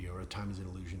time-piercing video, or time is an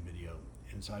illusion video.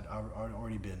 And so I'd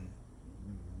already been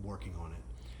working on it.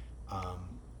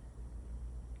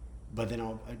 But then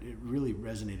it really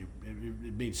resonated.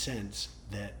 It made sense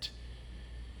that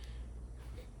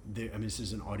this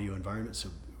is an audio environment, so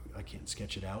I can't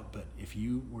sketch it out. But if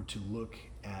you were to look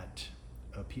at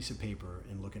a piece of paper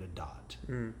and look at a dot,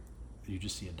 you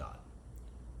just see a dot.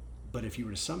 But if you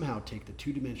were to somehow take the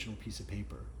two-dimensional piece of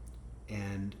paper,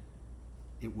 and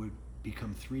it would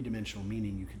become three-dimensional,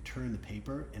 meaning you can turn the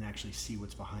paper and actually see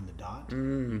what's behind the dot,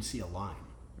 you'd see a line.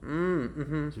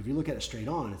 So if you look at it straight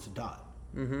on, it's a dot.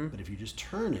 But if you just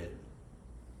turn it,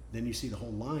 then you see the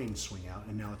whole line swing out,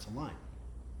 and now it's a line.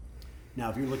 Now,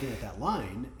 if you're looking at that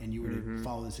line, and you were to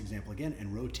follow this example again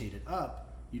and rotate it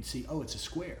up, you'd see, oh, it's a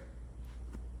square.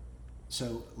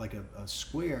 So like a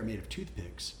square made of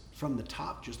toothpicks, from the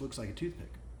top just looks like a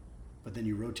toothpick. But then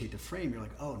you rotate the frame, you're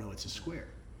like, oh, no, it's a square.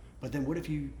 But then what if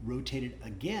you rotate it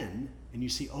again, and you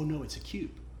see, oh, no, it's a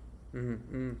cube?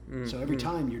 So every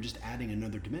time you're just adding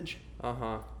another dimension.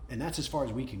 And that's as far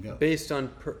as we can go. Based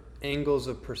on angles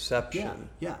of perception.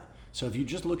 Yeah. So if you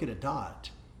just look at a dot,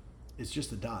 it's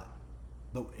just a dot.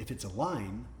 But if it's a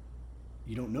line,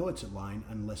 you don't know it's a line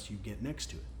unless you get next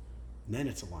to it. And then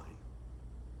it's a line.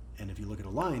 And if you look at a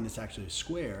line that's actually a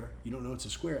square, you don't know it's a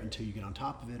square until you get on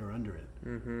top of it or under it.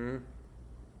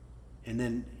 And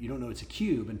then you don't know it's a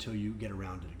cube until you get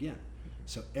around it again.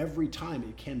 So every time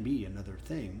it can be another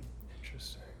thing.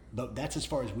 Interesting. But that's as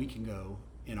far as we can go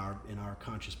in our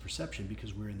conscious perception,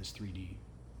 because we're in this 3D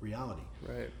reality.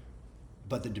 Right.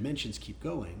 But the dimensions keep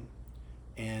going.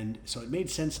 And so it made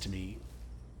sense to me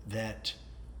that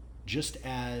just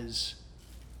as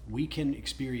we can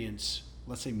experience,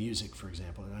 let's say music, for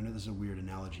example, and I know this is a weird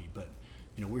analogy, but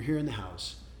we're here in the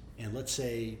house, and let's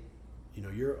say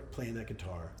you're playing that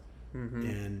guitar,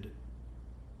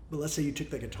 but let's say you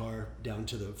took that guitar down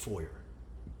to the foyer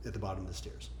at the bottom of the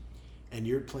stairs, and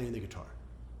you're playing the guitar.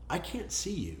 I can't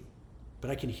see you,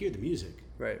 but I can hear the music.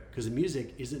 Right. Because the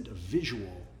music isn't a visual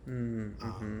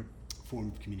form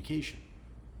of communication.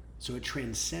 So it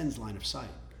transcends line of sight.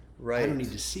 Right. I don't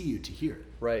need to see you to hear it.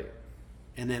 Right.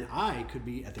 And then I could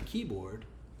be at the keyboard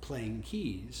playing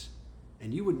keys,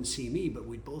 and you wouldn't see me, but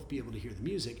we'd both be able to hear the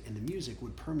music, and the music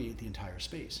would permeate the entire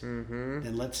space.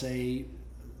 Then let's say,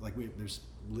 there's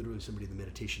literally somebody in the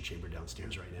meditation chamber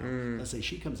downstairs right now. Let's say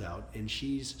she comes out and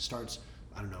she starts,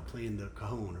 playing the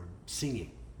cajon or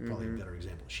singing, probably a better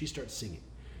example. She starts singing.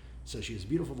 So she has a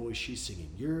beautiful voice, she's singing.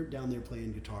 You're down there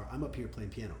playing guitar, I'm up here playing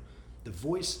piano. The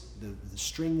voice, the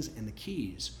strings and the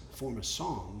keys form a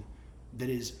song that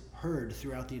is heard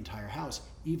throughout the entire house,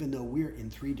 even though we're in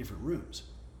 3 different rooms.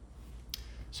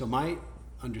 So my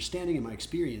understanding and my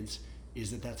experience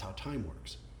is that that's how time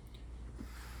works.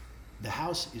 The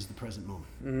house is the present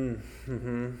moment.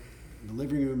 The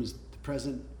living room is the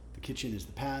present, the kitchen is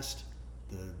the past,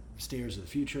 the stairs are the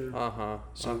future.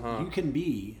 So you can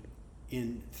be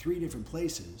in 3 different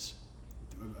places,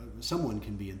 someone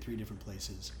can be in 3 different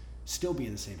places, still be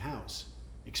in the same house,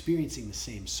 experiencing the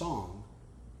same song,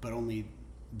 but only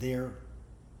they're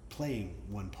playing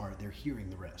one part, they're hearing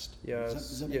the rest. Yes.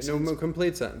 Does that make No, sense?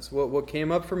 complete sense. What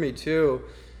came up for me too,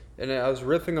 and I was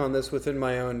riffing on this within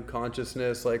my own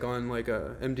consciousness, like on like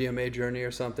a MDMA journey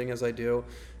or something, as I do.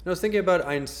 And I was thinking about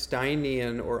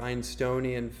Einsteinian or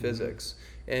Einsteinian physics.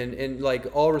 And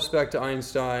like all respect to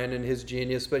Einstein and his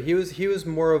genius, but he was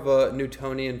more of a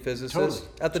Newtonian physicist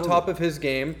at the top of his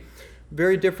game.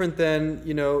 Very different than,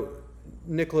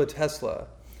 Nikola Tesla,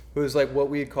 who is like what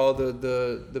we call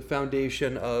the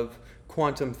foundation of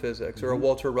quantum physics, or a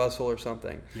Walter Russell or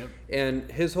something. Yep.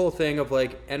 And his whole thing of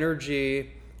like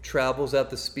energy travels at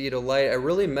the speed of light, I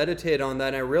really meditated on that,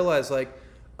 and I realized like,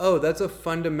 oh, that's a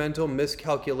fundamental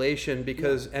miscalculation,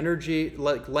 because energy,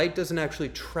 like light, doesn't actually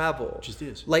travel. It just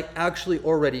is. Light actually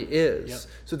already is. Yep.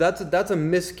 So that's a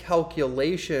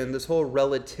miscalculation. This whole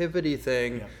relativity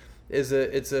thing it's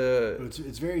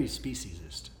very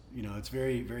speciesist. It's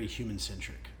very, very human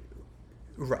centric.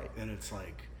 Right. And it's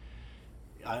like,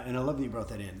 and I love that you brought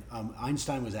that in.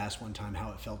 Einstein was asked one time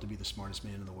how it felt to be the smartest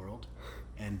man in the world,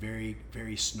 and very,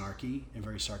 very snarky and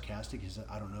very sarcastic. He said,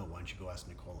 "I don't know. Why don't you go ask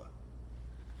Nikola?"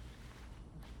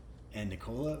 And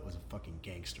Nikola was a fucking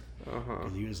gangster.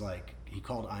 And he was like, he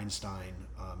called Einstein.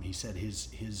 He said his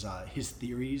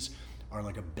theories are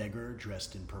like a beggar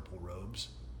dressed in purple robes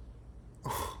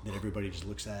that everybody just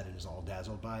looks at and is all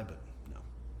dazzled by. But no,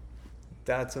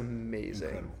 that's amazing.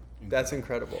 Incredible. That's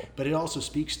incredible. But it also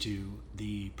speaks to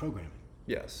the programming.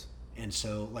 Yes. And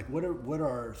so, like, what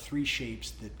are three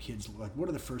shapes that kids like? What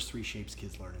are the first three shapes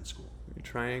kids learn in school?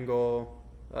 Triangle,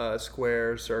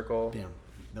 square, circle. Yeah,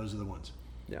 those are the ones.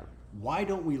 Yeah. Why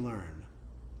don't we learn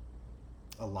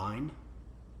a line,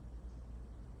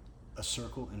 a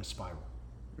circle, and a spiral?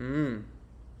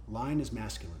 Line is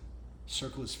masculine,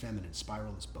 circle is feminine,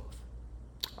 spiral is both.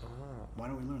 Why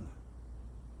don't we learn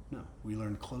that? No, we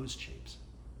learn closed shapes.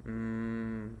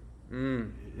 And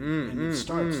it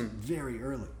starts very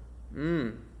early.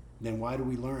 Then why do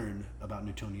we learn about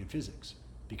Newtonian physics?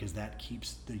 Because that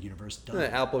keeps the universe done.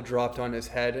 The apple dropped on his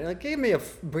head, and give me a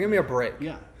break.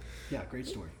 Yeah, great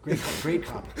story. Great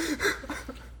copy.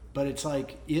 But it's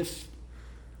like, if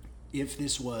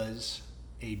this was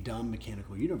a dumb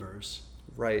mechanical universe,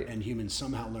 right, and humans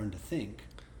somehow learn to think,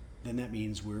 then that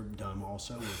means we're dumb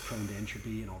also. We're prone to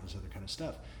entropy and all this other kind of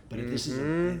stuff. But if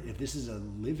this is a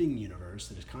living universe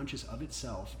that is conscious of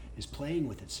itself, is playing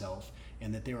with itself,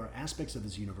 and that there are aspects of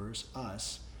this universe,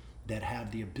 us, that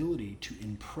have the ability to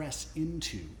impress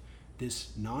into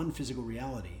this non-physical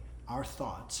reality our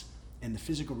thoughts, and the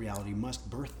physical reality must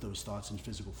birth those thoughts in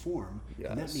physical form. Yes.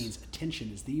 And that means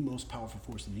attention is the most powerful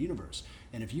force in the universe.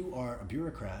 And if you are a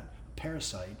bureaucrat, a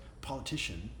parasite,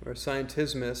 politician, or a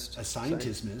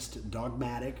scientismist,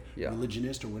 dogmatic,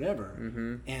 religionist, or whatever,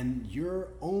 and your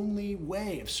only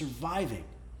way of surviving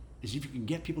is if you can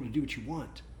get people to do what you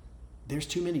want. There's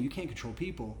too many. You can't control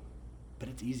people, but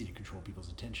it's easy to control people's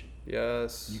attention.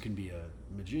 Yes. You can be a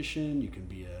magician, you can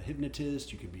be a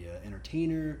hypnotist, you can be an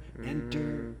entertainer.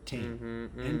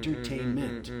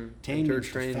 Entertainment. Tain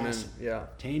means to fasten. Yeah.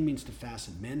 Tain means to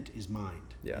fasten. Ment is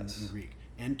mind in Greek.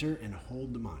 Enter and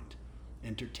hold the mind.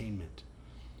 Entertainment.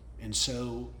 And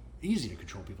so easy to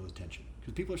control people's attention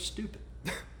because people are stupid.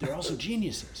 They're also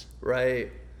geniuses.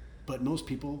 Right. But most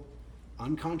people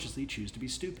unconsciously choose to be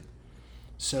stupid.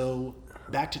 So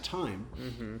back to time,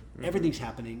 everything's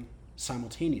happening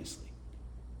simultaneously.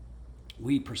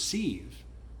 We perceive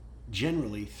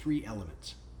generally three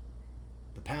elements: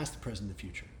 the past, the present, the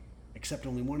future. Except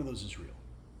only one of those is real,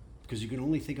 because you can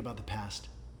only think about the past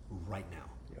right now.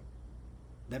 Yep.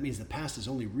 That means the past is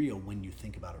only real when you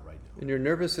think about it right now. And your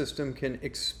nervous system can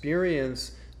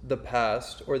experience the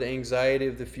past or the anxiety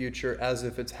of the future as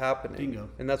if it's happening. Bingo.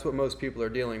 And that's what most people are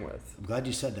dealing with. I'm glad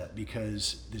you said that,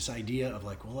 because this idea of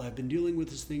like, well, I've been dealing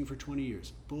with this thing for 20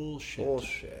 years.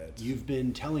 Bullshit. You've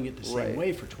been telling it the same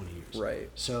way for 20 years. Right.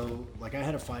 So, like, I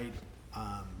had a fight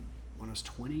when I was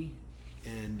 20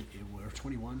 or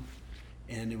 21,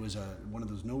 and it was one of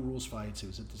those no rules fights. It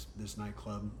was at this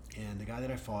nightclub, and the guy that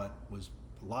I fought was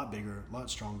a lot bigger, a lot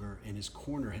stronger, and his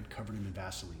corner had covered him in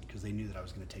Vaseline because they knew that I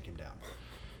was going to take him down.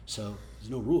 So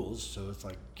there's no rules, so it's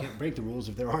like, can't break the rules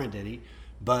if there aren't any.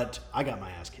 But I got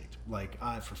my ass kicked. Like,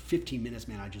 for 15 minutes,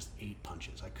 man, I just ate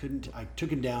punches. I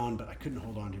took him down, but I couldn't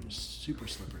hold on to him. It was super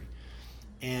slippery.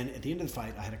 And at the end of the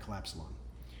fight, I had a collapsed lung.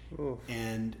 Oof.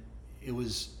 And it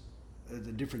was a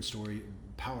different story.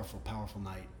 Powerful, powerful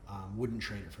night. Wouldn't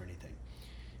trade it for anything.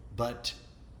 But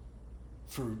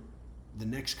for the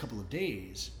next couple of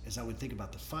days, as I would think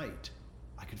about the fight,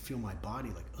 I could feel my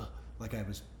body like I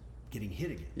was getting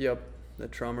hit again. Yep, the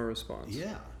trauma response.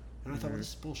 Yeah. And I thought, well, this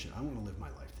is bullshit. I want to live my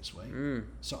life this way.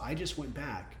 So I just went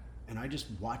back and I just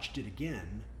watched it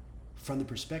again from the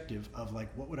perspective of like,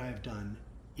 what would I have done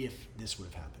if this would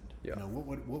have happened? Yeah. You know,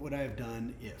 what would I have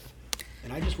done if?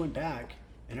 And I just went back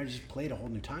and I just played a whole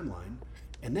new timeline.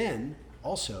 And then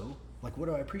also, like, what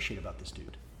do I appreciate about this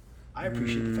dude? I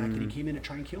appreciate the fact that he came in to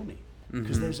try and kill me.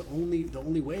 Because there's the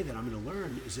only way that I'm going to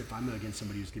learn is if I'm against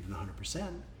somebody who's giving 100%.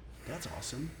 That's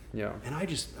awesome. Yeah. And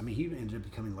he ended up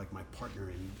becoming like my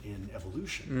partner in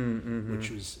evolution,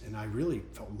 which was, and I really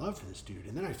felt love for this dude.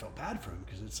 And then I felt bad for him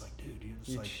because it's like, dude, it's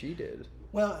You like cheated.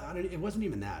 Well, it wasn't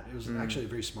even that. It was actually a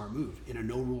very smart move in a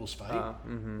no rules fight.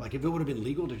 Like if it would have been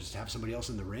legal to just have somebody else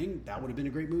in the ring, that would have been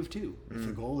a great move too. If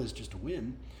the goal is just to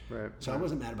win. Right. So I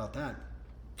wasn't mad about that.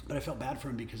 But I felt bad for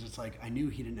him because it's like I knew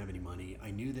he didn't have any money.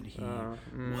 I knew that he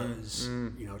was,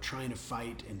 trying to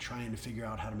fight and trying to figure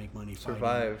out how to make money.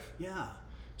 Survive. Fighting. Yeah.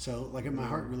 So like my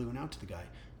heart really went out to the guy.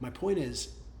 My point is,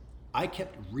 I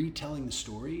kept retelling the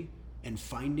story and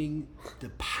finding the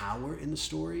power in the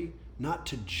story, not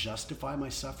to justify my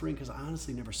suffering, because I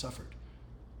honestly never suffered.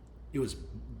 It was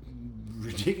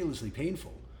ridiculously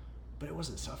painful, but it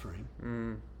wasn't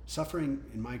suffering. Suffering,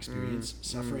 in my experience,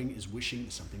 suffering is wishing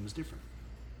that something was different.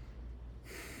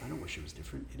 I don't wish it was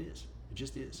different. It is. It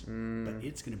just is. But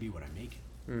it's going to be what I make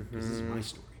it. Because this is my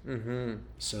story.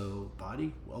 So,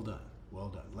 body, well done. Well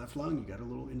done. Left lung, you got a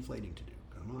little inflating to do.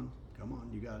 Come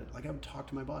on, you got it. Like, I would talk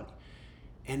to my body.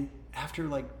 And after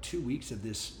like 2 weeks of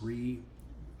this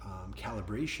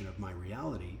calibration of my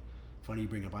reality, funny you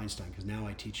bring up Einstein, because now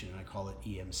I teach it and I call it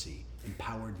EMC,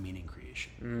 Empowered Meaning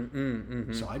Creation.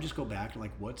 So I just go back and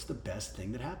like, what's the best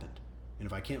thing that happened? And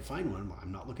if I can't find one,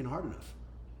 I'm not looking hard enough.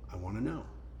 I want to know.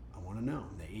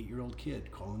 The 8-year-old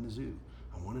kid calling the zoo.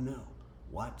 I want to know,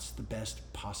 what's the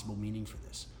best possible meaning for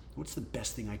this? What's the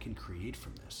best thing I can create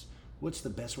from this? What's the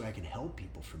best way I can help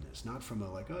people from this? Not from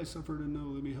a like, oh, I suffered and no,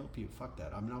 let me help you. Fuck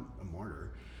that. I'm not a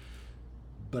martyr.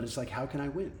 But it's like, how can I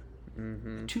win?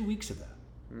 2 weeks of that.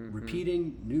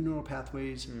 Repeating new neural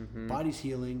pathways, body's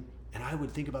healing, and I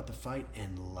would think about the fight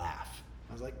and laugh.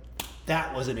 I was like,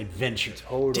 that was an adventure.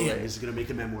 Totally. Damn, this is going to make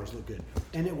the memoirs look good.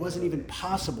 And it wasn't even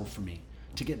possible for me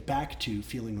to get back to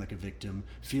feeling like a victim,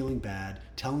 feeling bad,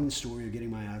 telling the story of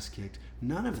getting my ass kicked.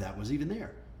 None of that was even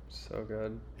there. So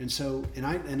good. And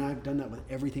I've done that with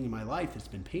everything in my life that's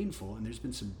been painful, and there's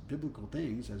been some biblical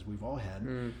things, as we've all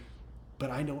had,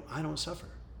 but I don't suffer.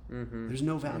 There's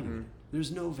no value in it.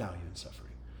 There's no value in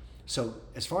suffering. So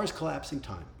as far as collapsing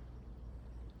time,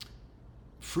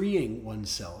 freeing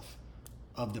oneself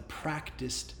of the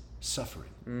practiced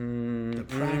suffering, the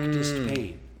practiced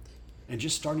pain, and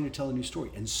just starting to tell a new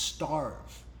story and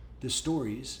starve the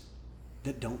stories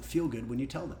that don't feel good when you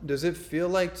tell them. Does it feel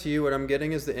like to you, what I'm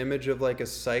getting is the image of like a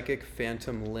psychic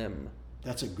phantom limb?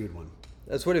 That's a good one.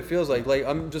 That's what it feels like. Like,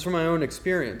 I'm just from my own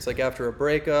experience, like after a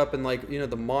breakup and like,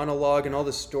 the monologue and all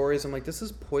the stories, I'm like, this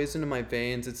is poison in my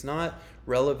veins. It's not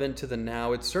relevant to the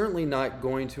now. It's certainly not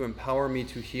going to empower me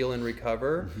to heal and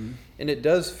recover. And it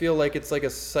does feel like it's like a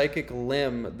psychic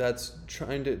limb that's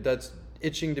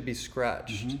itching to be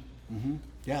scratched.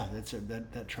 Yeah,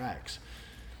 that tracks.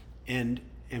 And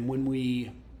when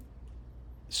we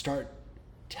start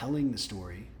telling the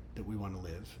story that we want to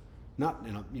live, not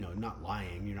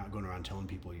lying, you're not going around telling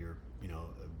people you're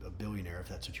a billionaire if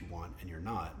that's what you want and you're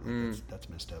not. Like that's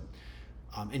messed up.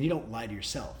 And you don't lie to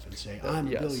yourself and say I'm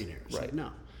a billionaire. It's like,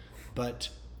 no. But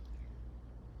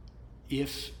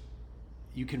if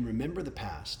you can remember the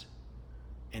past,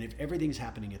 and if everything's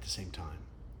happening at the same time,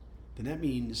 then that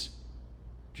means,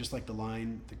 just like the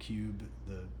line, the cube,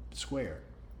 the square,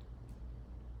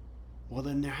 well,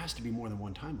 then there has to be more than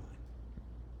one timeline.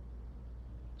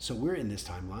 So we're in this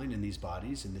timeline, in these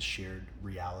bodies, in this shared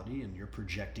reality, and you're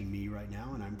projecting me right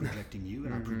now, and I'm projecting you,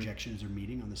 and our projections are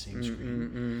meeting on the same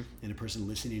screen. And a person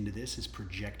listening to this is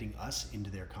projecting us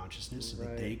into their consciousness so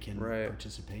that they can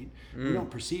participate. We don't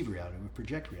perceive reality, we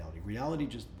project reality. Reality,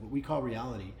 just what we call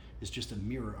reality, is just a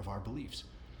mirror of our beliefs.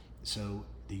 So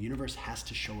the universe has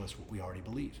to show us what we already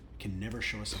believe. It can never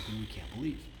show us something we can't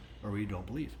believe, or we don't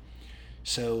believe.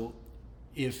 So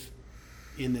if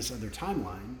in this other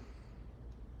timeline,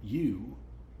 you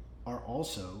are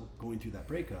also going through that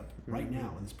breakup right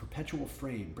now in this perpetual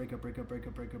frame, breakup.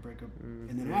 And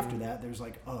then after that, there's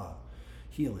like,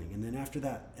 healing. And then after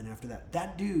that,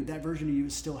 that version of you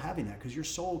is still having that because your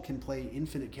soul can play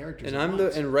infinite characters.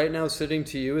 And right now sitting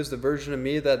to you is the version of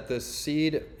me that the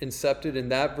seed incepted in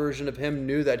that version of him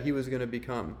knew that he was going to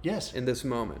become. Yes. In this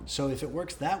moment. So if it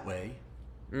works that way,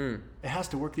 it has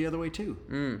to work the other way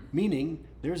too. Meaning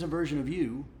there's a version of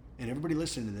you and everybody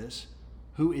listening to this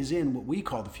who is in what we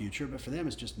call the future, but for them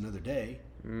it's just another day.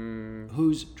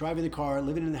 who's driving the car,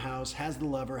 living in the house, has the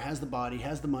lover, has the body,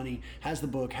 has the money, has the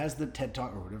book, has the TED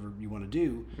Talk, or whatever you want to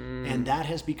do. And that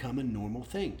has become a normal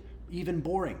thing, even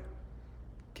boring.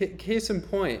 Case in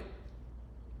point,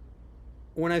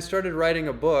 when I started writing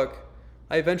a book,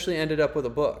 I eventually ended up with a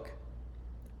book.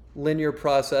 Linear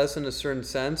process in a certain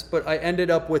sense, but I ended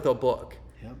up with a book.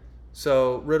 Yep.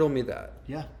 So riddle me that.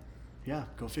 Yeah. Yeah.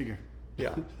 Go figure.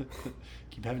 Yeah.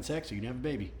 Keep having sex, you're going to have a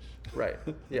baby. Right.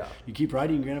 Yeah. You keep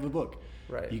writing, you're going to have a book.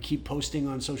 Right. You keep posting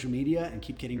on social media and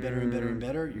keep getting better and better and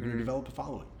better, you're going to develop a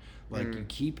following. Like you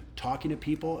keep talking to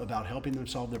people about helping them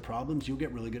solve their problems, you'll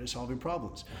get really good at solving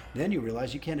problems. Then you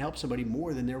realize you can't help somebody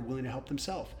more than they're willing to help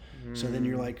themselves. So then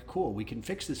you're like, cool, we can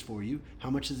fix this for you. How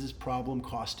much is this problem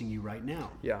costing you right now?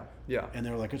 Yeah. Yeah. And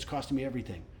they're like, it's costing me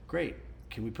everything. Great.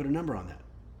 Can we put a number on that?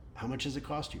 How much does it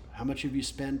cost you? How much have you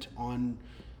spent on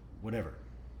whatever?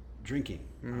 Drinking,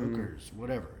 hookers,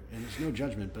 whatever. And it's no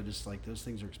judgment, but it's like those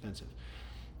things are expensive.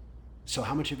 So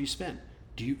how much have you spent?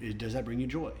 Does that bring you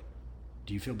joy?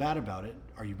 Do you feel bad about it?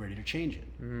 Are you ready to change it?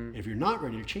 If you're not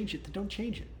ready to change it, then don't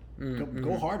change it.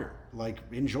 Go harder. Like,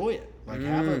 enjoy it. Like,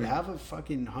 have a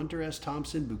fucking Hunter S.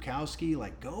 Thompson, Bukowski.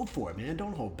 Like, go for it, man.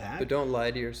 Don't hold back. But don't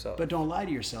lie to yourself. But don't lie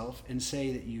to yourself and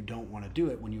say that you don't want to do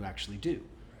it when you actually do.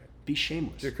 Right. Be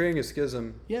shameless. You're creating a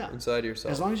schism inside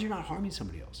yourself. As long as you're not harming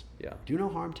somebody else. Yeah. Do no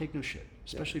harm, take no shit,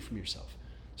 especially from yourself.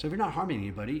 So if you're not harming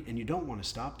anybody and you don't want to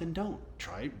stop, then don't.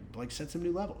 Try, like, set some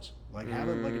new levels. Like, have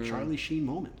a Charlie Sheen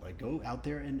moment. Like, go out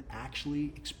there and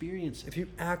actually experience it. If you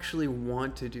actually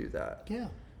want to do that. Yeah.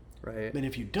 Right. And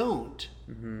if you don't,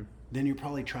 then you're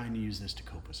probably trying to use this to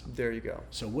cope with something. There you go.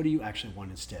 So what do you actually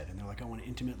want instead? And they're like, I want an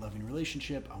intimate, loving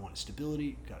relationship. I want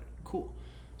stability. Got it. Cool.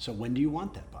 So when do you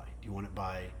want that by? Do you want it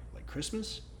by, like,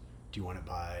 Christmas? Do you want it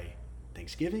by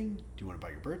Thanksgiving? Do you want it by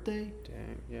your birthday?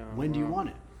 Dang, yeah. When do you want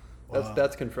it?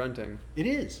 That's confronting. It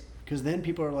is. Because then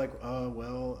people are like,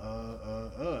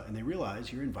 and they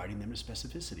realize you're inviting them to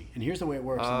specificity. And here's the way it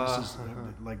works. And this is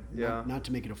like, not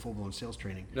to make it a full-blown sales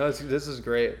training. No, this is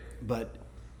great. But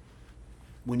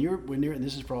when you're, and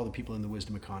this is for all the people in the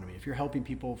wisdom economy, if you're helping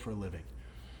people for a living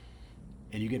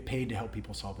and you get paid to help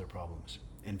people solve their problems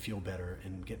and feel better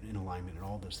and get in alignment and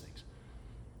all those things,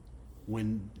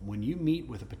 when you meet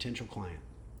with a potential client,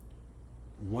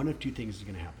 one of two things is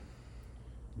going to happen.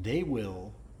 They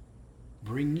will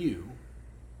bring you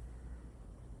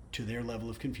to their level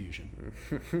of confusion,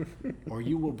 or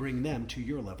you will bring them to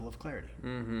your level of clarity.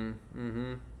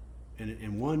 And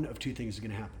one of two things is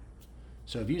going to happen.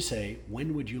 So if you say,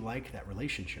 when would you like that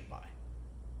relationship by?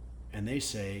 And they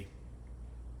say,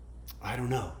 I don't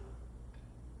know.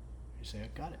 You say, I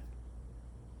got it.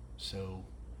 So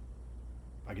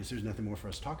I guess there's nothing more for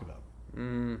us to talk about.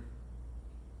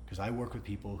 Because I work with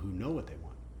people who know what they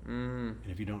want. And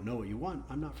if you don't know what you want,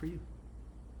 I'm not for you.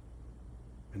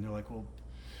 And they're like, well,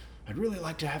 I'd really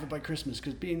like to have it by Christmas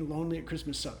because being lonely at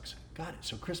Christmas sucks. Got it.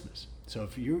 So Christmas. So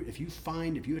if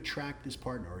you attract this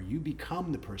partner, or you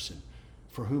become the person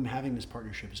for whom having this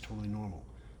partnership is totally normal,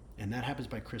 and that happens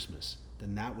by Christmas,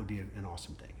 then that would be an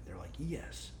awesome thing. They're like,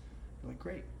 yes. You're like,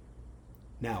 great.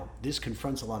 Now, this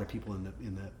confronts a lot of people in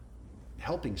the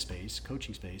helping space,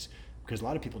 coaching space, because a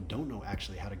lot of people don't know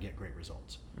actually how to get great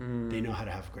results. They know how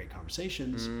to have great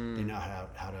conversations. They know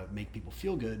how to make people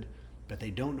feel good, but they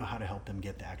don't know how to help them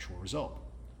get the actual result,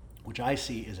 which I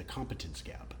see as a competence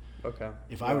gap. Okay.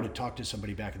 If I were to talk to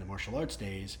somebody back in the martial arts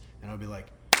days, and I would be like,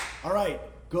 all right,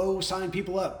 go sign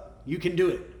people up. You can do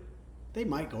it. They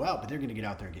might go out, but they're going to get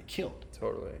out there and get killed.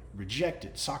 Totally.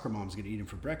 Rejected. Soccer mom's going to eat them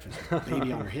for breakfast.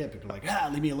 Baby on her hip. And be like,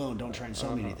 leave me alone. Don't try and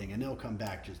sell me anything. And they'll come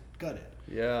back just gutted.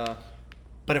 Yeah.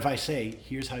 But if I say,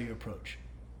 here's how you approach.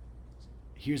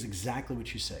 Here's exactly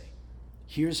what you say.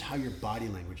 Here's how your body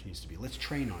language needs to be. Let's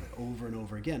train on it over and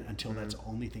over again until that's the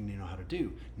only thing they know how to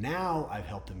do. Now I've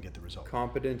helped them get the result.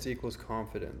 Competence equals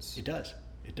confidence. It does.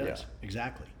 It does. Yeah.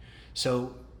 Exactly.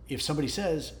 So if somebody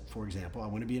says, for example, I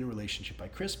want to be in a relationship by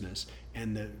Christmas,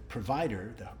 and the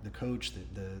provider, the coach,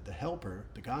 the helper,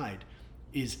 the guide,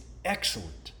 is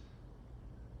excellent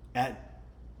at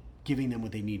giving them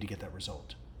what they need to get that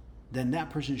result, then that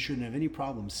person shouldn't have any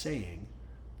problem saying,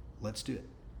 let's do it.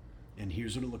 And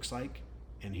here's what it looks like.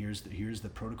 And here's the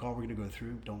protocol we're going to go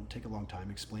through. Don't take a long time.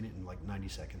 Explain it in like 90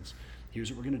 seconds. Here's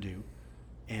what we're going to do.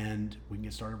 And we can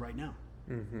get started right now.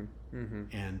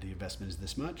 And the investment is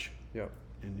this much. Yep.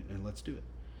 And let's do it.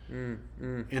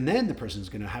 And then the person's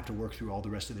going to have to work through all the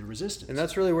rest of their resistance. And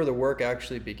that's really where the work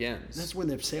actually begins. That's when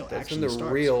the sale that's actually when the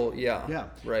starts. real, yeah.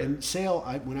 Right. And sale,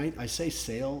 when I say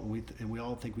sale, and we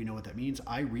all think we know what that means,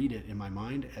 I read it in my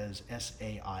mind as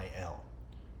SAIL.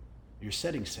 You're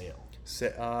setting sail.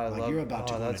 Like you're about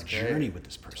to go on a journey with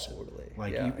this person. Totally.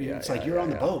 Like Yeah, it's like you're on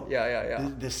the boat. Yeah.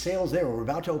 The sale's there. We're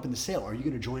about to open the sale. Are you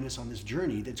going to join us on this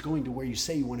journey that's going to where you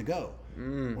say you want to go,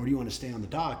 or do you want to stay on the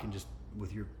dock and just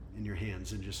with in your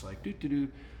hands and just like do,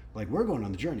 like we're going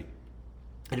on the journey.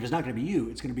 And if it's not going to be you,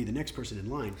 it's going to be the next person in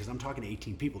line because I'm talking to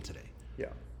 18 people today. Yeah.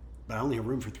 But I only have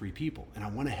room for 3 people, and I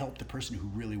want to help the person who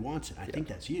really wants it. I think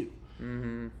that's you.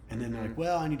 Mm-hmm. And then they're like,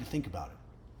 well, I need to think about it.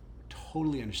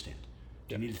 Totally understand.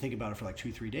 Do you need to think about it for like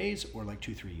 2-3 days or like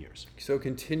 2-3 years? So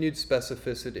continued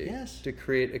specificity to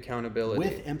create accountability.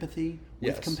 With empathy,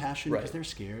 with compassion, because they're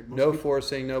scared. No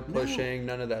forcing, no pushing,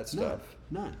 none of that stuff.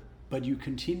 None. But you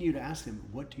continue to ask them,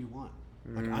 what do you want?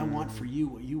 Like, I want for you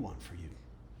what you want for you.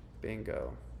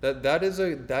 Bingo. That is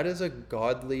a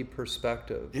godly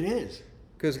perspective. It is.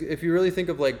 Because if you really think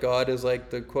of like God as like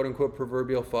the quote unquote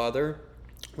proverbial father,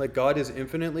 like God is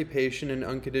infinitely patient and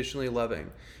unconditionally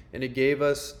loving. And he gave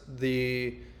us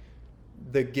the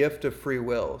gift of free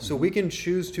will. So we can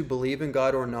choose to believe in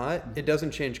God or not. It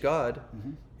doesn't change God.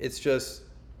 It's just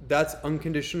that's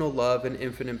unconditional love and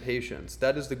infinite patience.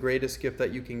 That is the greatest gift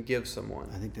that you can give someone.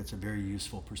 I think that's a very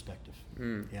useful perspective.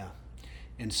 Yeah.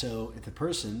 And so if the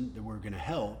person that we're going to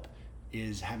help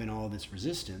is having all this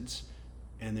resistance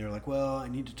and they're like, well, I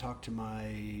need to talk to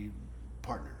my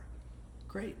partner.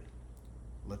 Great.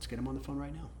 Let's get them on the phone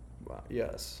right now. Wow.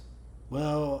 Yes.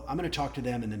 Well, I'm going to talk to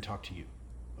them and then talk to you.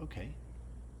 Okay.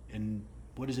 And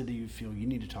what is it that you feel you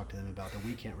need to talk to them about that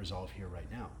we can't resolve here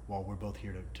right now while we're both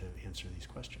here to answer these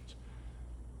questions?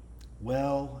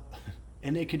 Well,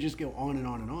 and it could just go on and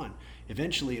on and on.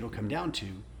 Eventually it'll come down to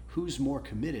who's more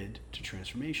committed to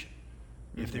transformation.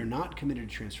 If they're not committed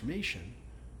to transformation,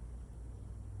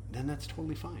 then that's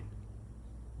totally fine.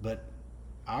 But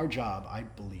our job, I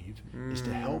believe, is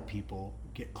to help people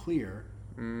get clear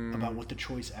about what the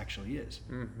choice actually is.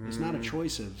 It's not a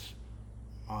choice of,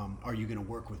 are you going to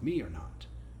work with me or not?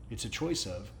 It's a choice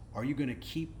of, are you going to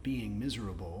keep being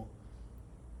miserable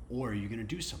or are you going to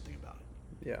do something about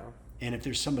it? Yeah. And if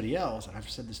there's somebody else, and I've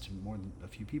said this to more than a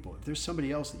few people, if there's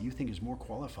somebody else that you think is more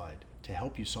qualified to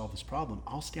help you solve this problem,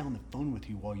 I'll stay on the phone with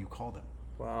you while you call them.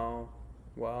 Wow.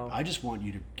 I just want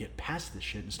you to get past this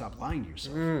shit and stop lying to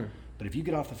yourself. But if you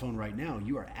get off the phone right now,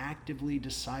 you are actively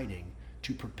deciding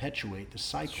to perpetuate the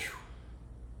cycle.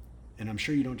 And I'm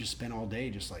sure you don't just spend all day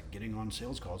just like getting on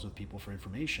sales calls with people for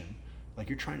information. Like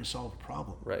you're trying to solve a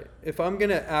problem. Right. If I'm going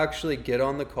to actually get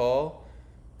on the call,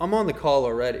 I'm on the call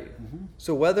already.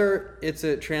 So whether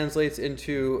it translates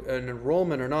into an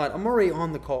enrollment or not, I'm already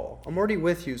on the call. I'm already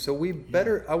with you. So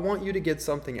I want you to get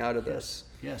something out of this.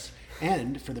 Yes.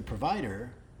 And for the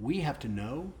provider, we have to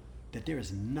know that there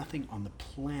is nothing on the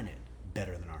planet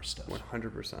better than our stuff.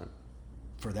 100%.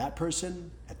 For that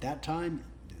person at that time,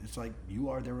 it's like you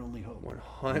are their only hope.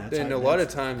 100. And a lot of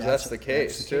times that's the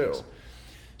case too.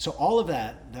 So all of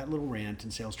that little rant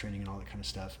and sales training and all that kind of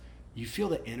stuff, you feel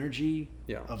the energy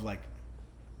of like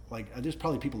there's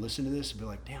probably people listening to this and be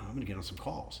like, damn, I'm going to get on some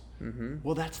calls.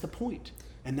 Well, that's the point.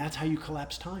 And that's how you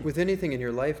collapse time. With anything in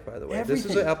your life, by the way. Everything.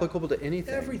 This is applicable to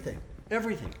anything.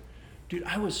 Everything. Dude,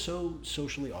 I was so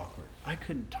socially awkward. I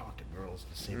couldn't talk to girls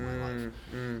to save my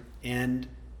life.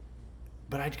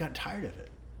 But I got tired of it.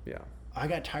 Yeah. I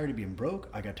got tired of being broke.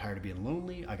 I got tired of being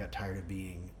lonely. I got tired of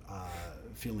being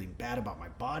feeling bad about my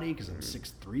body because I'm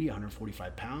 6'3",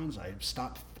 145 pounds. I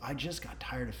just got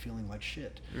tired of feeling like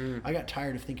shit. I got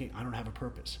tired of thinking I don't have a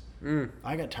purpose.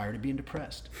 I got tired of being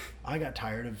depressed. I got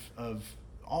tired of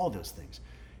all those things.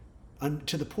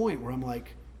 To the point where I'm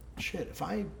like, shit, if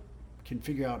I can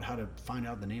figure out how to find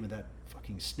out the name of that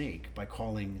fucking snake by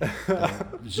calling the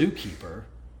zookeeper.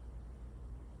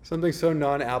 Something so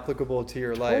non-applicable to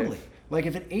your life. Totally. Like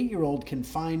if an 8-year-old can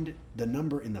find the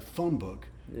number in the phone book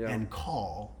and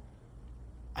call,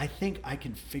 I think I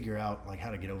can figure out like how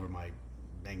to get over my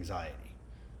anxiety.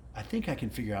 I think I can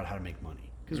figure out how to make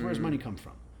money. Because where does money come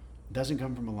from? It doesn't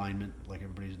come from alignment, like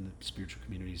everybody in the spiritual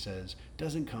community says. It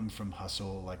doesn't come from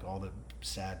hustle, like all the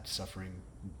sad, suffering,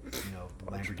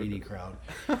 Lamborghini crowd.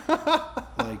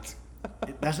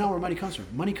 That's not where money comes from.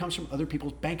 Money comes from other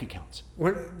people's bank accounts.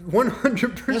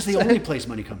 100%. That's the only place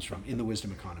money comes from in the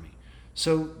wisdom economy.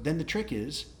 So then the trick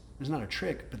is, it's not a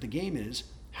trick, but the game is,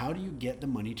 how do you get the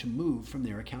money to move from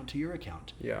their account to your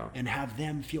account? Yeah. And have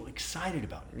them feel excited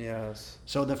about it. Yes.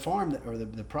 So the farm, or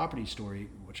the property story,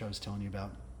 which I was telling you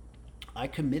about, I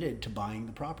committed to buying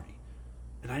the property.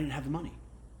 And I didn't have the money.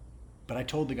 But I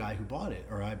told the guy who bought it,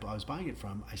 or I was buying it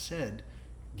from, I said,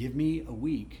 give me a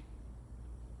week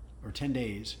or 10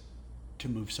 days to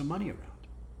move some money around.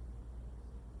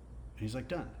 And he's like,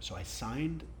 done. So I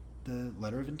signed the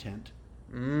letter of intent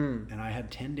And I had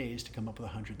 10 days to come up with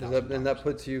 $100,000. And that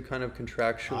puts you kind of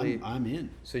contractually. I'm in.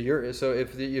 So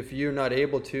if you're not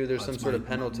able to, there's some sort of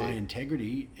penalty. My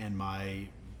integrity and my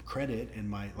credit and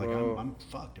my I'm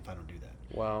fucked if I don't do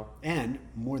that. Wow. And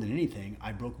more than anything,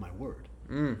 I broke my word.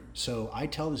 So I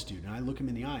tell this dude, and I look him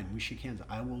in the eye, and we shake hands.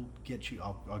 I will get you.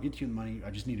 I'll get you the money. I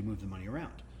just need to move the money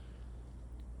around.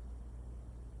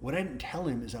 What I didn't tell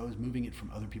him is I was moving it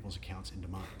from other people's accounts into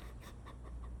mine.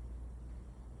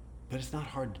 But it's not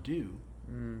hard to do.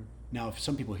 Now, if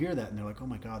some people hear that and they're like, "Oh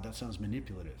my God, that sounds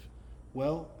manipulative,"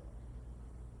 well,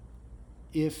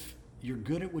 if you're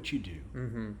good at what you do,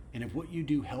 and if what you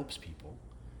do helps people,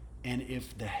 and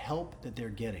if the help that they're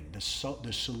getting, the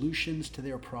solutions to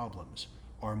their problems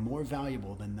are more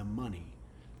valuable than the money,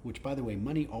 which, by the way,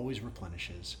 money always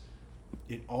replenishes.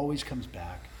 It always comes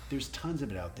back. There's tons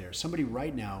of it out there. Somebody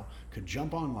right now could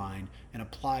jump online and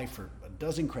apply for a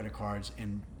dozen credit cards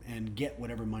and get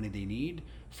whatever money they need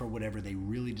for whatever they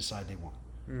really decide they want.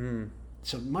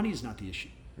 So money is not the issue.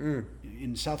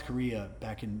 In South Korea,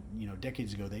 back in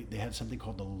decades ago, they had something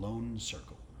called the loan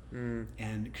circle.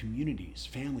 And communities,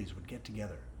 families would get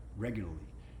together regularly,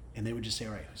 and they would just say,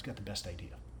 all right, who's got the best idea?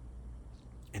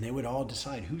 And they would all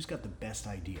decide who's got the best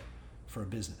idea for a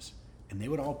business. And they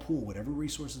would all pool whatever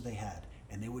resources they had,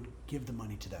 and they would give the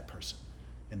money to that person.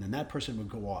 And then that person would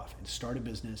go off and start a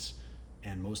business,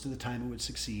 and most of the time it would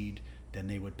succeed. Then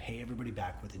they would pay everybody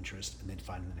back with interest, and they'd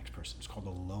find the next person. It's called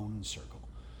the loan circle.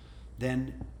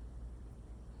 Then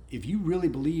if you really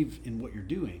believe in what you're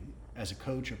doing as a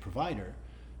coach or provider,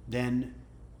 then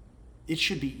it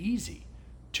should be easy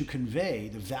to convey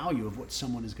the value of what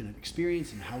someone is going to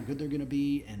experience and how good they're going to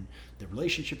be and the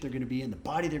relationship they're going to be in, the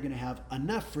body they're going to have,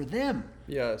 enough for them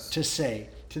to say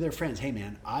to their friends, hey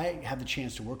man, I have the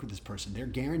chance to work with this person. They're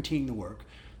guaranteeing the work.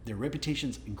 Their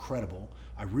reputation's incredible.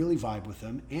 I really vibe with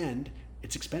them, and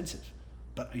it's expensive.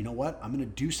 But you know what? I'm going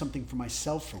to do something for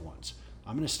myself for once.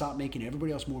 I'm going to stop making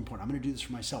everybody else more important. I'm going to do this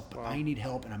for myself, but I need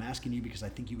help, and I'm asking you because I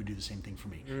think you would do the same thing for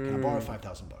me. Can I borrow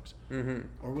 $5,000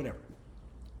 or whatever?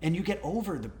 And you get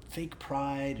over the fake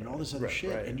pride and all this other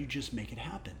shit, and you just make it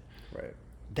happen. Right.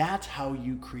 That's how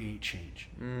you create change,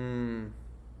 and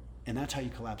that's how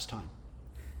you collapse time.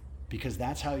 Because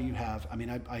that's how you have. I mean,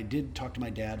 I did talk to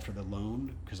my dad for the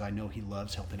loan because I know he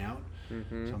loves helping out.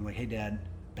 So I'm like, hey dad,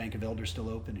 Bank of Elder still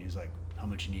open? He's like, how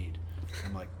much you need?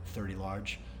 I'm like, 30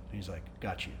 large. And he's like,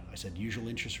 got you. I said, usual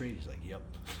interest rate? He's like, yep.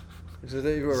 So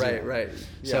they were right.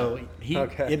 Yeah. So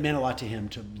it meant a lot to him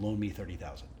to loan me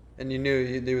 $30,000. And you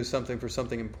knew there was something for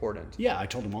something important. Yeah, I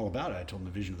told him all about it. I told him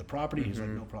the vision of the property. He's like,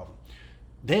 no problem.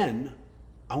 Then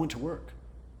I went to work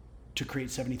to create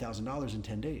 $70,000 in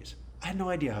 10 days. I had no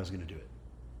idea how I was going to do it.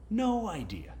 No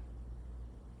idea.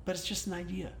 But it's just an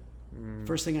idea.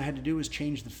 First thing I had to do was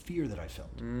change the fear that I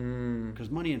felt. Because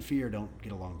money and fear don't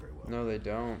get along very well. No, they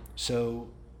don't. So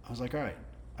I was like, all right,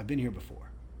 I've been here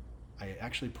before. I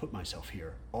actually put myself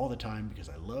here all the time because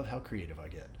I love how creative I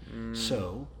get.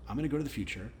 So I'm going to go to the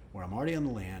future where I'm already on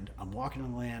the land. I'm walking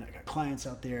on the land. I got clients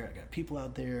out there. I got people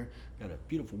out there. I got a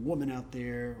beautiful woman out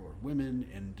there or women,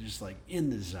 and just like in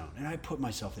the zone. And I put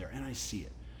myself there and I see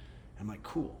it. I'm like,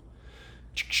 cool.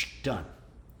 Done.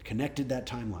 Connected that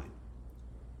timeline.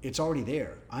 It's already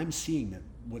there. I'm seeing that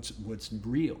what's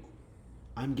real.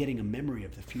 I'm getting a memory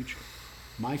of the future.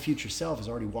 My future self is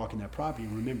already walking that property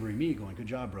and remembering me going, good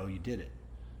job, bro, you did it.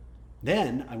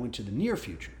 Then I went to the near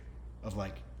future of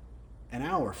like an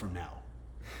hour from now.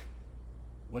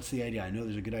 What's the idea? I know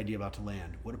there's a good idea about to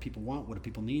land. What do people want? What do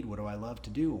people need? What do I love to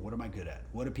do? What am I good at?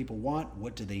 What do people want?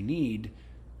 What do they need?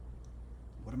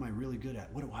 What am I really good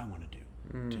at? What do I want to do?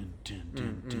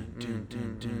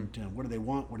 What do they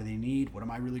want? What do they need? What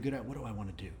am I really good at? What do I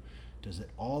want to do? Does it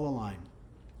all align?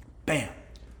 Bam!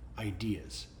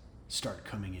 Ideas start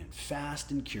coming in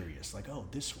fast and curious. Like, oh,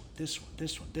 this one.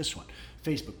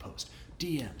 Facebook post,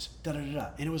 DMs, da-da-da-da.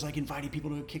 And it was like inviting people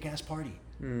to a kick-ass party.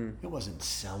 It wasn't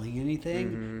selling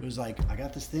anything. It was like, I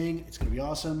got this thing. It's going to be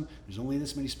awesome. There's only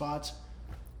this many spots.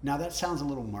 Now, that sounds a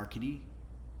little markety,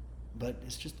 but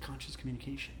it's just conscious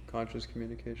communication.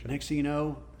 Next thing you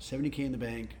know, $70K in the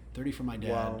bank, 30 from my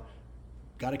dad,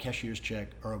 got a cashier's check,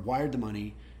 or wired the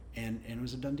money, and it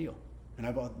was a done deal. And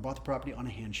I bought the property on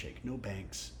a handshake, no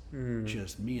banks,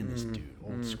 just me and this dude,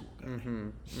 old school guy.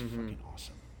 It's fucking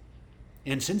awesome.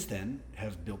 And since then,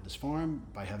 have built this farm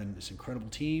by having this incredible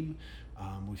team.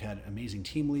 We've had an amazing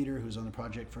team leader who's on the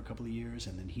project for a couple of years,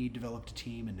 and then he developed a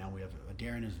team, and now we have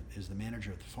Darren is the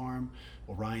manager of the farm.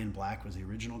 Orion Black was the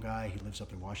original guy. He lives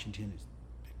up in Washington.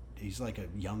 He's like a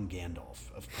young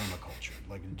Gandalf of permaculture.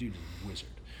 Like, the dude is a wizard.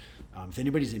 If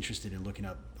anybody's interested in looking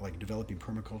up like developing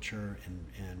permaculture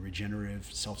and regenerative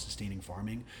self-sustaining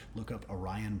farming, look up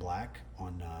Orion Black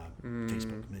on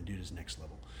Facebook. The dude is next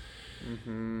level.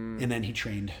 And then he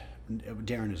trained,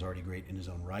 Darren is already great in his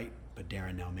own right, but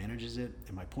Darren now manages it.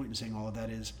 And my point in saying all of that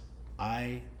is,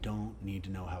 I don't need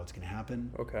to know how it's going to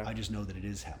happen. Okay. I just know that it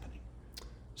is happening.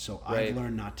 So Right. I've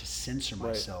learned not to censor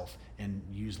myself and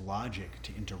use logic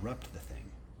to interrupt the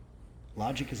thing.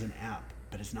 Logic is an app,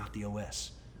 but it's not the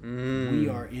OS. We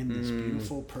are in this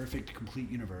beautiful, perfect,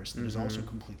 complete universe that is also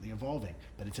completely evolving,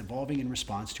 but it's evolving in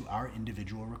response to our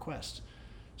individual requests.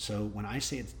 So when I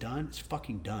say it's done, it's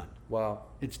fucking done. Wow.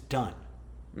 It's done.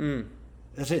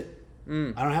 That's it. I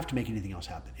don't have to make anything else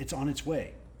happen. It's on its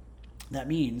way. That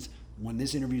means when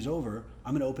this interview's over,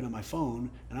 I'm going to open up my phone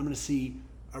and I'm going to see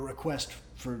a request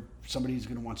for somebody who's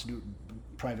going to want to do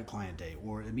private client day,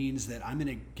 or it means that I'm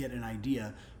going to get an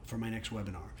idea for my next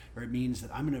webinar, or it means that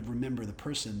I'm going to remember the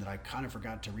person that I kind of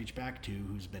forgot to reach back to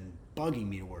who's been bugging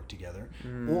me to work together,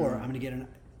 or I'm going to get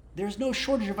there's no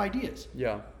shortage of ideas.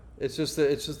 Yeah. It's just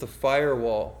the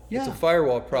firewall. Yeah. It's a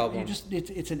firewall problem.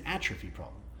 It's an atrophy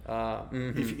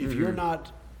problem. If you're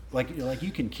not like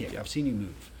you can kick. I've seen you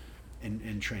move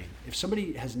and train. If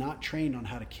somebody has not trained on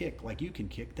how to kick like you can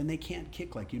kick, then they can't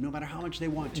kick like you, no matter how much they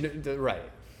want to. Right.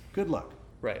 Good luck.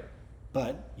 Right.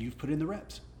 But you've put in the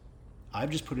reps. I've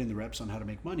just put in the reps on how to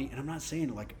make money, and I'm not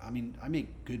saying I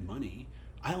make good money.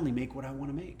 I only make what I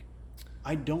want to make.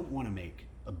 I don't want to make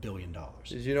 $1 billion.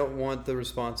 You don't want the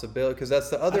responsibility, because that's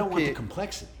the other. I don't want the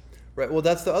complexity. Right. Well,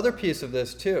 that's the other piece of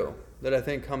this too that I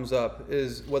think comes up,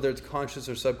 is whether it's conscious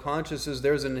or subconscious, is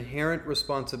there's an inherent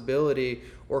responsibility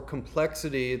or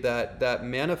complexity that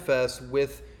manifests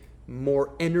with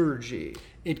more energy.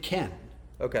 It can.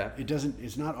 Okay.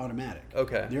 It's not automatic.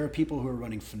 Okay. There are people who are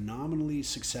running phenomenally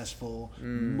successful,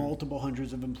 multiple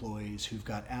hundreds of employees who've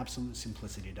got absolute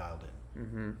simplicity dialed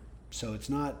in. So it's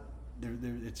not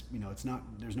it's not,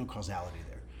 there's no causality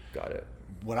there. Got it.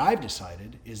 What I've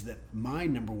decided is that my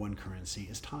number one currency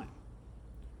is time.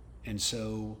 And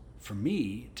so for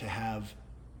me to have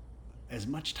as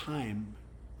much time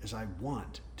as I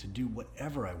want to do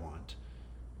whatever I want,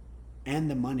 and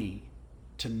the money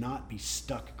to not be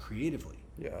stuck creatively,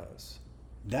 Yes.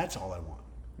 that's all I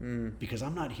want. Because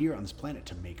I'm not here on this planet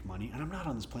to make money, and I'm not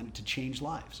on this planet to change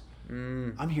lives.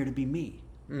 I'm here to be me.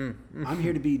 I'm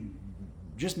here to be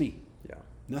just me. Yeah.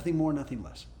 Nothing more, nothing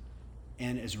less.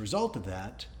 And as a result of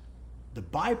that, the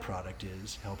byproduct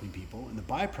is helping people, and the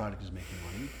byproduct is making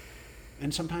money.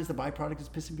 And sometimes the byproduct is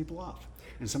pissing people off.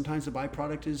 And sometimes the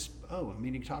byproduct is, oh, I'm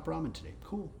eating top ramen today.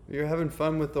 Cool. You're having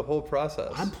fun with the whole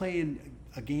process. I'm playing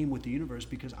a game with the universe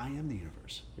because I am the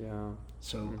universe. Yeah.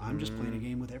 So I'm just playing a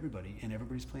game with everybody, and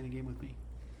everybody's playing a game with me.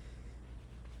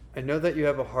 I know that you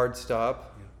have a hard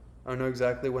stop. Yeah. I don't know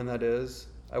exactly when that is.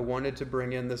 I wanted to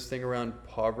bring in this thing around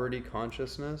poverty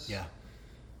consciousness. Yeah.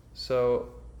 So,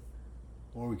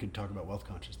 Or we could talk about wealth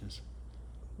consciousness.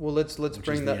 well, let's which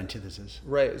bring is that the antithesis.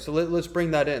 right. So let's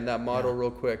bring that in, that model, Yeah.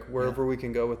 real quick, wherever we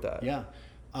can go with that. Yeah.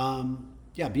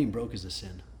 Being broke is a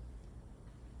sin.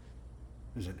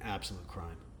 It's an absolute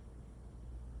crime.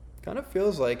 Kind of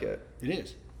feels like it. It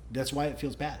is. That's why it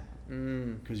feels bad.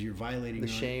 Because you're violating The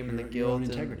your shame own, and the your own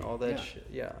guilt integrity. and all that Yeah. shit.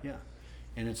 Yeah. Yeah.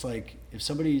 And it's like, if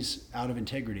somebody's out of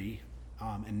integrity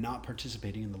and not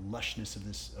participating in the lushness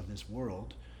of this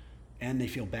world, and they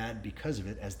feel bad because of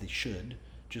it, as they should,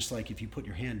 just like if you put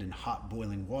your hand in hot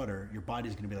boiling water, your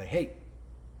body's going to be like, hey,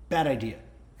 bad idea.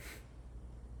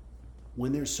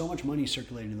 When there's so much money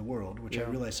circulating in the world, which I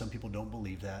realize some people don't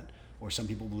believe that, or some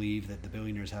people believe that the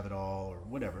billionaires have it all, or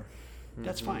whatever,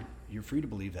 that's fine. You're free to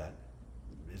believe that.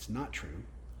 It's not true,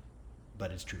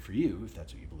 but it's true for you if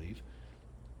that's what you believe.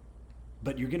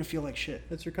 But you're going to feel like shit.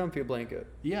 It's your comfy blanket.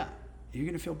 Yeah, you're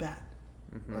going to feel bad.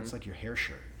 Well, it's like your hair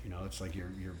shirt, it's like your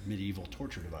medieval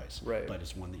torture device, Right. But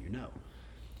it's one that you know.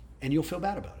 And you'll feel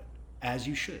bad about it, as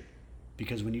you should.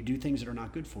 Because when you do things that are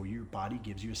not good for you, your body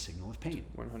gives you a signal of pain.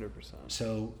 100%.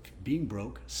 So being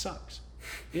broke sucks.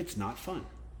 It's not fun.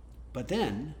 But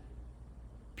then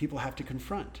people have to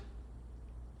confront.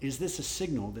 Is this a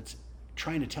signal that's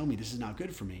trying to tell me this is not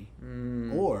good for me?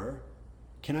 Or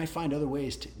can I find other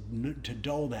ways to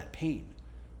dull that pain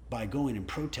by going and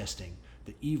protesting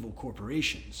the evil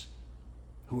corporations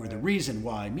who are the reason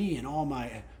why me and all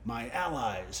my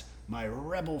allies, my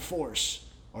rebel force,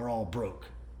 are all broke?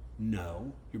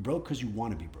 No, you're broke because you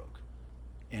want to be broke.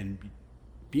 And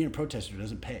being a protester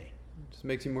doesn't pay. Just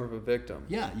makes you more of a victim.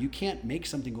 Yeah, you can't make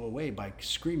something go away by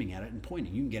screaming at it and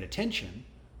pointing. You can get attention,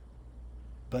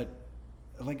 but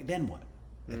then what?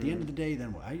 At the end of the day,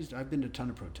 then what? I've been to a ton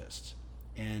of protests,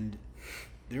 and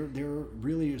There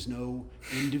really is no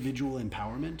individual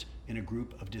empowerment in a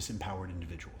group of disempowered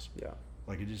individuals. Yeah.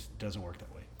 Like, it just doesn't work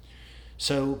that way.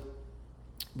 So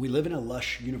we live in a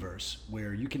lush universe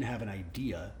where you can have an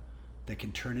idea that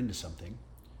can turn into something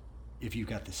if you've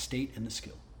got the state and the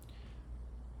skill.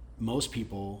 Most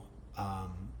people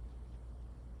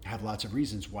have lots of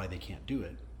reasons why they can't do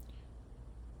it,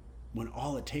 when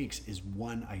all it takes is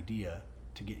one idea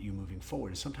to get you moving forward.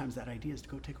 And sometimes that idea is to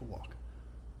go take a walk.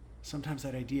 Sometimes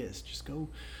that idea is just go,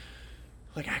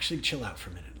 like, actually chill out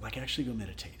for a minute, like actually go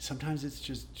meditate. Sometimes it's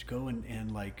just go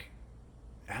and like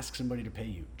ask somebody to pay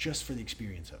you just for the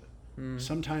experience of it.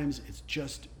 Sometimes it's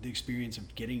just the experience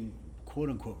of getting quote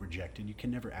unquote rejected. You can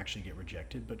never actually get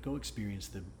rejected, but go experience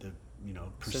the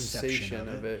perception Sensation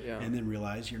of it, yeah. and then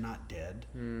realize you're not dead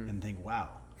and think, wow,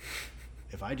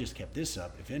 if I just kept this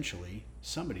up, eventually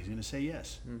somebody's going to say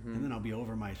yes. And then I'll be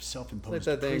over my self-imposed Like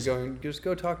that thing prison. going, just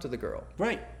go talk to the girl.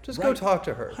 Right. Just right. go talk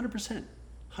to her. 100%.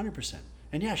 100%.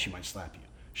 And yeah, she might slap you.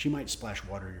 She might splash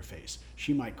water in your face.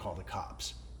 She might call the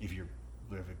cops. If you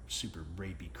have a super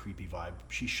rapey, creepy vibe,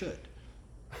 she should.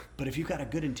 But if you've got a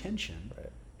good intention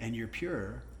Right. and you're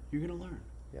pure, you're going to learn.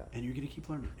 Yeah. And you're going to keep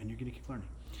learning. And you're going to keep learning.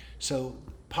 So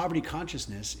poverty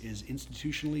consciousness is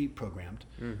institutionally programmed.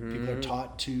 People are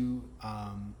taught to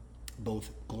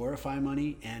both glorify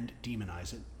money and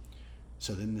demonize it.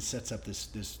 So then this sets up this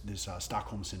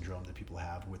Stockholm syndrome that people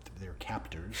have with their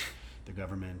captors, the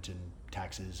government and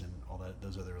taxes and all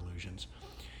those other illusions.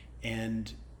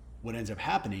 And what ends up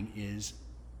happening is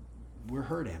we're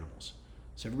herd animals.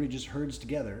 So everybody just herds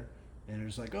together, and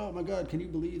it's like, oh my God, can you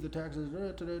believe the taxes?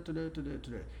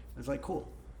 It's like, cool.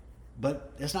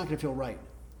 But that's not going to feel right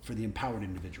for the empowered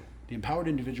individual. The empowered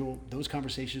individual, those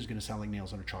conversations are going to sound like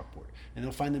nails on a chalkboard. And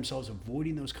they'll find themselves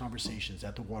avoiding those conversations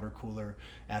at the water cooler,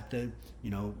 at the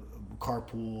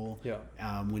carpool,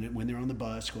 when they're on the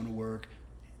bus going to work.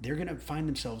 They're going to find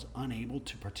themselves unable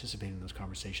to participate in those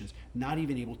conversations, not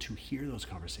even able to hear those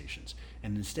conversations.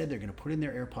 And instead, they're going to put in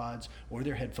their AirPods or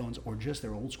their headphones or just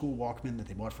their old school Walkman that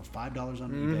they bought for $5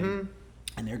 on eBay.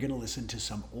 And they're going to listen to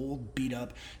some old beat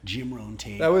up Jim Rohn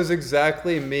tape. That was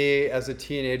exactly me as a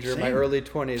teenager in my early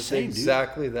 20s. Same,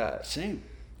 exactly dude. that. Same.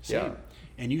 Yeah.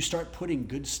 And you start putting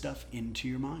good stuff into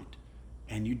your mind,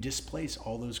 and you displace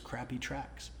all those crappy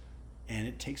tracks. And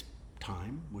it takes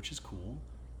time, which is cool.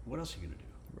 What else are you going to do?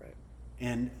 Right.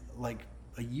 And like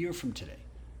a year from today,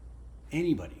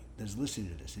 anybody that's listening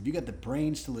to this, if you got the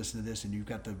brains to listen to this and you've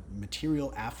got the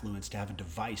material affluence to have a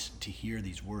device to hear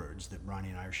these words that Ronnie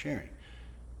and I are sharing,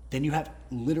 then you have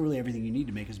literally everything you need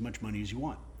to make as much money as you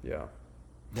want. Yeah.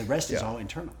 The rest is all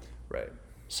internal. Right.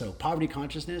 So poverty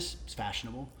consciousness is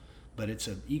fashionable, but it's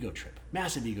an ego trip,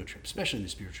 massive ego trip, especially in the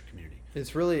spiritual community.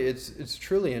 It's really, it's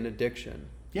truly an addiction.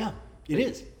 Yeah, it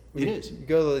is. It is. You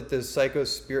go to like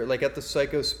the at the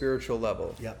psycho-spiritual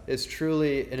level. Yeah. It's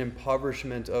truly an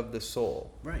impoverishment of the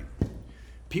soul. Right.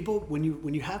 People, when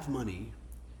you have money,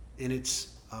 and it's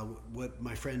what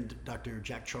my friend Dr.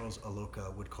 Jack Charles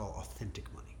Aloka would call authentic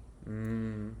money.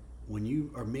 When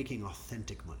you are making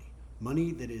authentic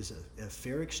money that is a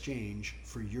fair exchange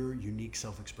for your unique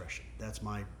self-expression. That's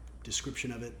my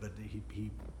description of it, but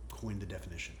he coined the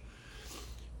definition.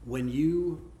 When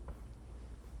you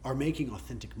are making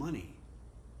authentic money,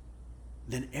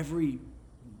 then every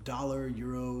dollar,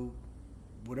 euro,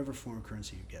 whatever form of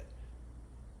currency you get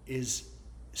is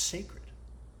sacred.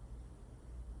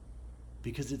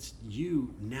 Because it's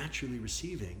you naturally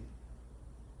receiving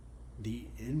the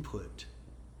input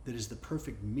that is the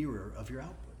perfect mirror of your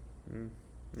output.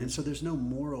 And so there's no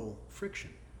moral friction.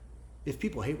 If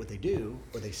people hate what they do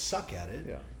or they suck at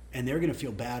it, and they're going to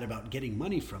feel bad about getting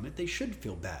money from it, they should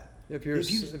feel bad. If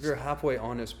you're a halfway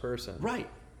honest person. Right,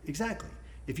 exactly.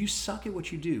 If you suck at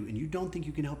what you do and you don't think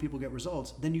you can help people get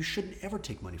results, then you shouldn't ever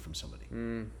take money from somebody.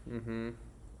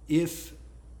 If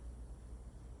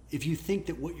you think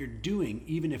that what you're doing,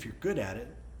 even if you're good at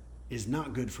it, is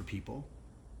not good for people,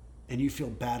 and you feel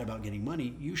bad about getting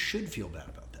money, you should feel bad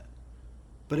about that.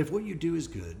 But if what you do is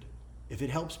good, if it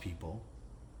helps people,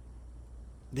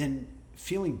 then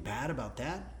feeling bad about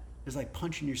that is like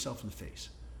punching yourself in the face.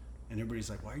 And everybody's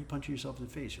like, why are you punching yourself in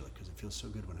the face? You're like, because it feels so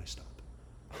good when I stop.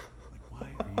 Like, why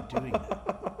are you doing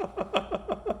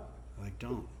that? Like,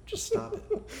 don't. Just stop it.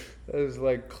 That is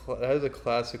a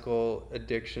classical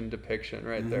addiction depiction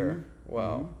right there.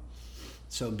 Wow.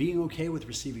 So being okay with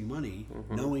receiving money,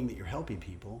 knowing that you're helping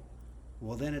people,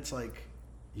 well, then it's like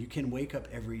you can wake up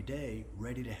every day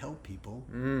ready to help people,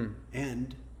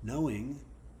 and knowing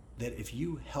that if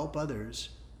you help others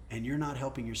and you're not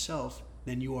helping yourself,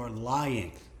 then you are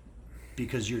lying,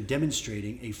 because you're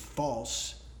demonstrating a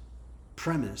false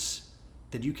premise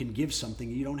that you can give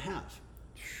something you don't have.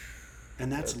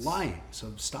 And that's lying.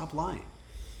 So stop lying.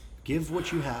 Give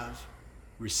what you have,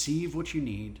 receive what you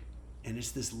need, and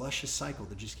it's this luscious cycle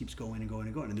that just keeps going and going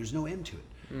and going, and there's no end to it.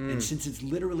 And since it's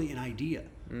literally an idea,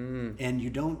 and you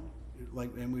don't, like,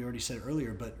 and we already said it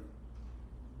earlier, but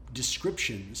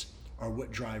descriptions are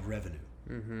what drive revenue.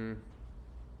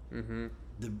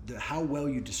 The how well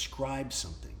you describe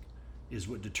something is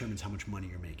what determines how much money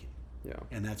you're making. Yeah.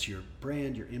 And that's your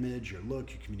brand, your image, your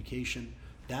look, your communication.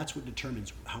 That's what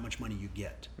determines how much money you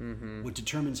get. What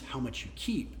determines how much you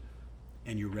keep,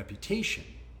 and your reputation.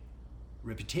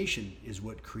 Reputation is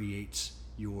what creates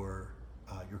your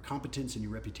competence, and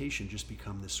your reputation just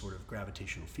become this sort of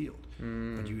gravitational field.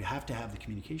 But you have to have the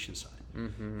communication side.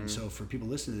 And so for people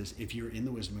listening to this, if you're in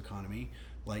the wisdom economy,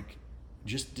 like,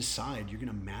 just decide you're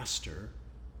going to master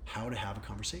how to have a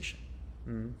conversation.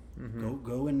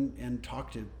 Go and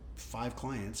talk to 5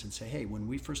 clients and say, hey, when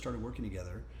we first started working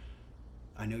together,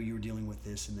 I know you were dealing with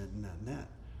this and that and that and that.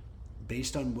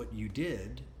 Based on what you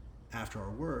did after our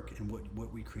work and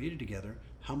what we created together,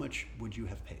 how much would you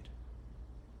have paid?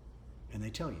 And they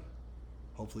tell you.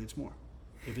 Hopefully it's more.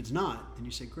 If it's not, then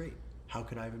you say, great, how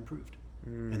could I have improved?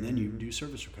 And then you do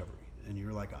service recovery. And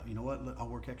you're like, you know what, I'll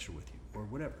work extra with you, or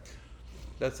whatever.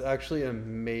 That's actually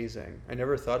amazing. I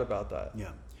never thought about that. Yeah.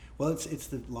 Well, it's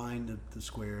the line, the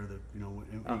square, when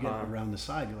you get around the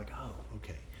side, you're like, oh,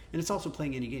 okay. And it's also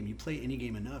playing any game. You play any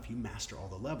game enough, you master all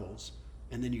the levels,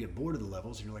 and then you get bored of the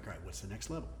levels, and you're like, all right, what's the next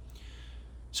level?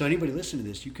 So anybody listening to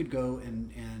this, you could go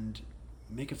and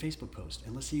make a Facebook post,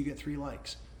 and let's say you get 3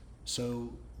 likes.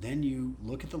 So then you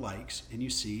look at the likes, and you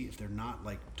see if they're not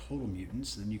like total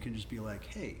mutants, then you can just be like,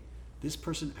 hey, this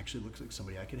person actually looks like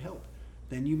somebody I could help.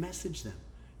 Then you message them,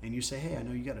 and you say, hey, I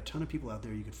know you got a ton of people out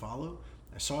there you could follow.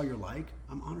 I saw your like.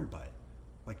 I'm honored by it.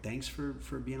 Like, thanks for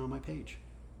being on my page.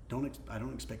 I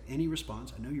don't expect any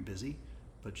response. I know you're busy,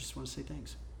 but just want to say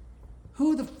thanks.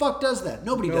 Who the fuck does that?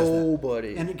 Nobody does that.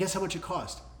 Nobody. And guess how much it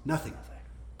cost? Nothing.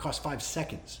 Cost 5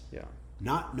 seconds. Yeah.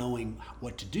 Not knowing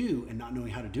what to do and not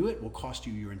knowing how to do it will cost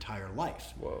you your entire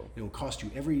life. Whoa. It will cost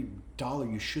you every dollar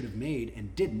you should have made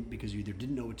and didn't, because you either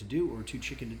didn't know what to do or were too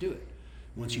chicken to do it.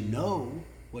 Once you know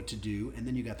what to do and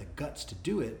then you got the guts to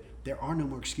do it, there are no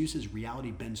more excuses.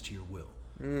 Reality bends to your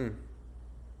will.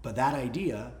 But that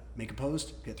idea, make a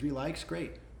post, get 3 likes,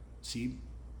 great. See,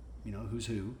 who's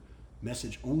who.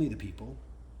 Message only the people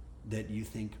that you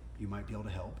think you might be able to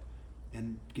help,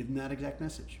 and give them that exact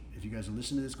message. If you guys are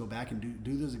listening to this, go back and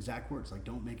do those exact words. Like,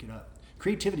 don't make it up.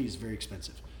 Creativity is very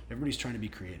expensive. Everybody's trying to be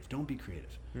creative. Don't be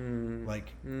creative.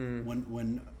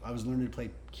 When I was learning to play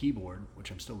keyboard,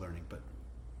 which I'm still learning, but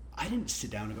I didn't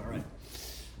sit down and go, all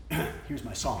right, here's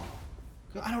my song.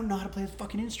 I don't know how to play a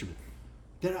fucking instrument.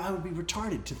 Then I would be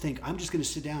retarded to think I'm just going to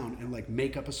sit down and like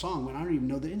make up a song when I don't even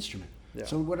know the instrument. Yeah.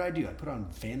 So what did I do? I put on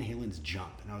Van Halen's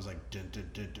Jump, and I was like, dun, dun,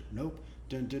 dun, dun, nope,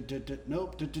 dun, dun, dun, dun,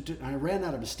 nope, dun, dun, dun. And I ran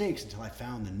out of mistakes until I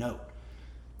found the note.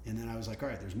 And then I was like, all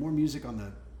right, there's more music on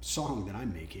the song than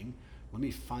I'm making. Let me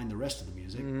find the rest of the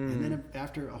music. And then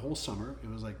after a whole summer, it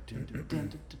was like, dun, dun,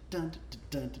 dun, dun,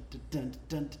 dun, dun, dun,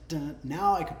 dun, dun.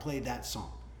 Now I could play that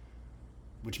song,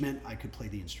 which meant I could play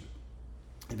the instrument.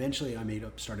 Eventually, I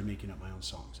started making up my own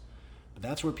songs. But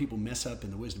that's where people mess up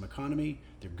in the wisdom economy.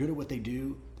 They're good at what they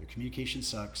do. Their communication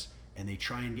sucks, and they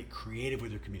try and get creative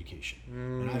with their communication.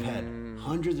 And I've had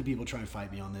hundreds of people try and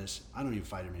fight me on this. I don't even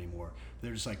fight them anymore.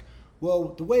 They're just like, well,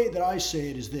 the way that I say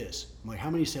it is this. I'm like, how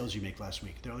many sales did you make last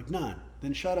week? They're like, none.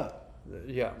 Then shut up.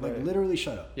 Yeah. Like, literally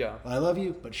shut up. Yeah. I love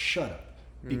you, but shut up.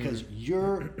 Because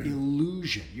your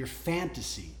illusion, your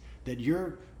fantasy, that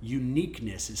your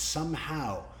uniqueness is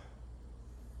somehow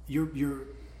your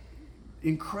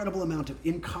incredible amount of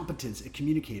incompetence at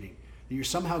communicating, that you're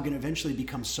somehow going to eventually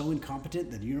become so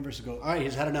incompetent that the universe will go, all right,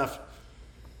 he's had enough.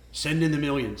 Send in the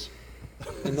millions.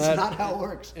 And That's not how it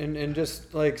works. And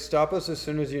just like stop us as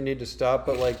soon as you need to stop.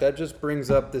 But like that just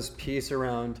brings up this piece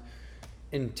around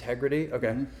integrity.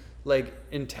 Okay. Like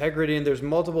integrity, and there's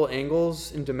multiple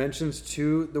angles and dimensions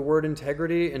to the word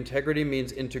integrity. Integrity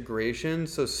means integration.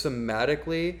 So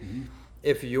somatically,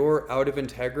 if you're out of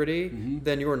integrity,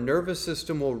 then your nervous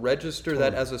system will register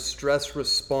that as a stress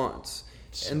response.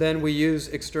 And then we use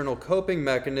external coping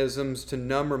mechanisms to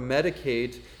numb or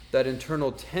medicate that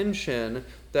internal tension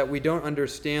that we don't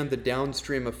understand the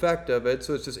downstream effect of it.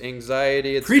 So it's just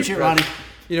anxiety. It's Preach it, Ronnie.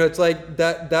 It's like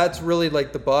that's really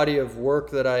like the body of work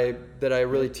that I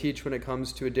really teach when it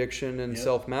comes to addiction and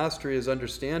self-mastery, is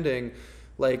understanding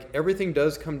like everything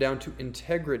does come down to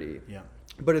integrity. Yeah.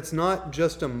 But it's not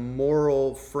just a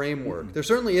moral framework. There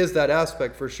certainly is that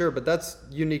aspect for sure, but that's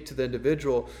unique to the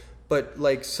individual. But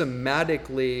like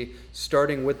somatically,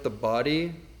 starting with the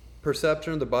body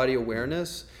perception, the body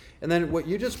awareness, And then what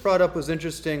you just brought up was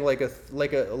interesting, like a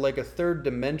third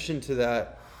dimension to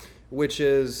that, which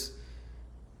is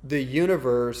the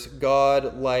universe,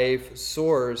 God, life,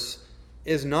 source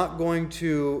is not going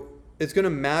to, it's going to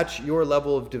match your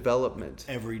level of development.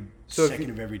 Every So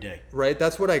second of every day. Right?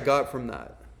 That's what I got from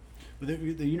that. But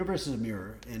the universe is a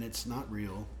mirror, and it's not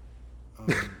real.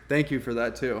 Thank you for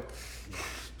that too. Yeah.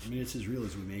 I mean, it's as real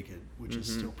as we make it, which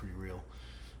is still pretty real.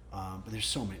 But there's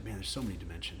so many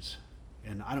dimensions.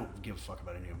 And I don't give a fuck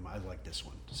about any of them. I like this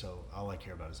one. So all I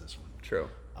care about is this one. True.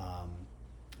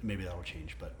 Maybe that'll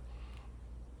change. But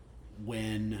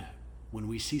when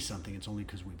we see something, it's only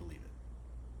because we believe it.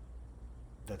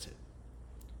 That's it.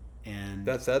 And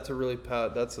that's a really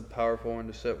that's a powerful one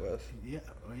to sit with. Yeah.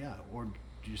 Oh, yeah. Or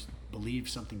just believe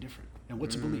something different. And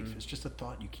what's a belief? It's just a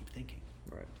thought you keep thinking.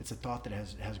 Right. It's a thought that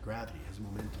has gravity, has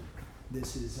momentum.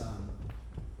 This is,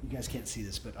 you guys can't see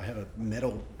this, but I have a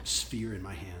metal sphere in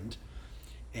my hand,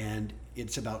 and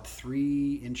it's about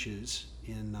 3 inches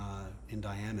in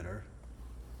diameter.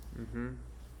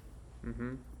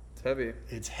 It's heavy.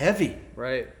 It's heavy.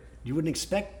 Right. You wouldn't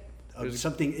expect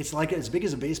something. It's like as big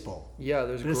as a baseball. Yeah,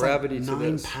 there's but gravity it's to like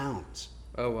 9 this. pounds.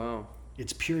 Oh wow.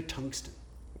 It's pure tungsten.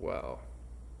 Wow.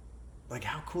 Like,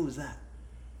 how cool is that?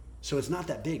 So it's not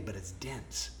that big, but it's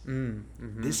dense.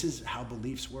 This is how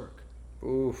beliefs work.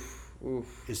 Oof.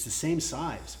 It's the same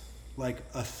size, like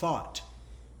a thought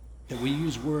that we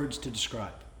use words to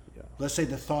describe. Yeah. Let's say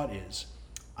the thought is,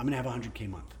 I'm going to have a 100K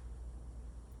month.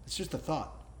 It's just a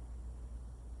thought.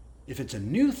 If it's a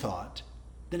new thought,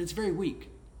 then it's very weak.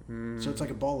 So it's like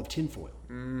a ball of tinfoil.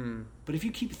 But if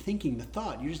you keep thinking the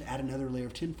thought, you just add another layer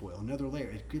of tinfoil, another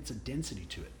layer. It gets a density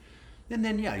to it. And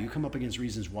then, yeah, you come up against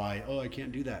reasons why, I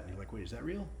can't do that. And you're like, wait, is that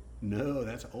real? No,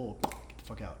 that's old. Get the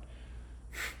fuck out.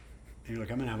 And you're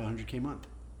like, I'm going to have a 100K month.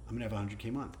 I'm going to have a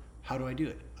 100K month. How do I do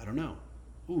it? I don't know.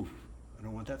 Ooh, I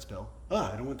don't want that spell.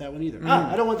 I don't want that one either.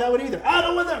 I don't want that one either. I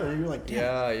don't want that one. And you're like, damn,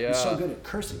 Yeah. you're so good at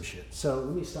cursing shit. So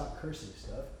let me stop cursing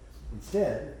stuff.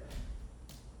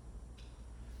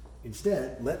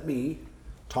 Instead, let me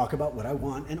talk about what I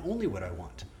want and only what I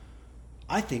want.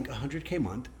 I think a 100K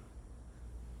month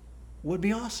would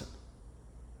be awesome.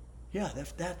 Yeah,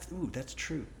 that's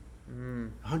true.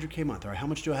 100K month. All right, how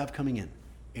much do I have coming in?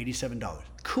 $87.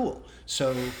 Cool.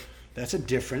 So that's a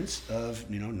difference of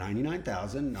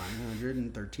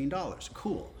 $99,913.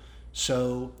 Cool.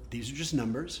 So these are just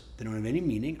numbers. They don't have any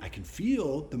meaning. I can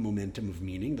feel the momentum of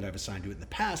meaning that I've assigned to it in the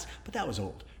past, but that was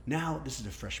old. Now this is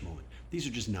a fresh moment. These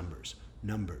are just numbers.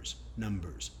 Numbers.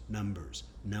 Number.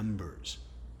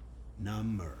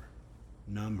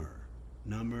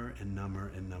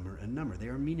 They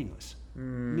are meaningless.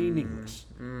 Meaningless.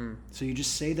 So you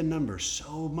just say the number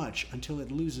so much until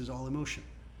it loses all emotion.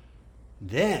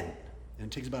 Then, and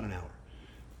it takes about an hour,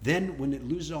 then when it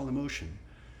loses all emotion,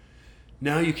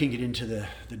 now you can get into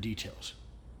the details.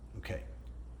 Okay,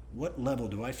 what level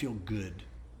do I feel good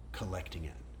collecting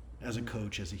at as a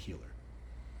coach, as a healer?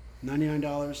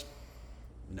 $99?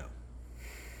 No.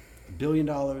 $1 billion?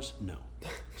 No.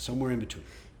 Somewhere in between.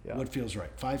 Yeah. What feels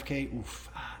right? 5K? Oof,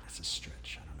 that's a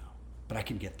stretch. I don't know. But I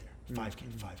can get there. 5K.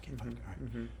 All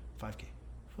right. 5K.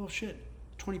 Well, shit.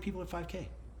 20 people at 5K.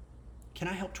 Can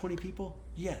I help 20 people?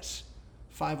 Yes.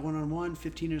 5 one-on-one,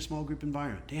 15 in a small group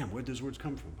environment. Damn, where'd those words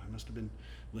come from? I must have been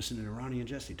listening to Ronnie and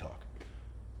Jesse talk.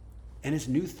 And it's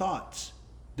new thoughts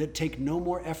that take no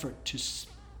more effort to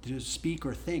speak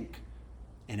or think.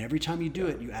 And every time you do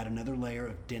it, you add another layer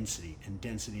of density and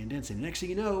density and density. And next thing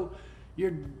you know,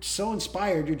 you're so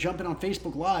inspired, you're jumping on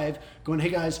Facebook Live going, hey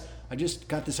guys, I just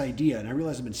got this idea and I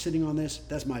realize I've been sitting on this.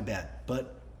 That's my bad.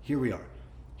 But here we are.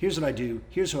 Here's what I do.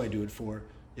 Here's who I do it for.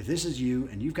 If this is you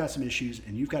and you've got some issues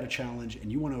and you've got a challenge and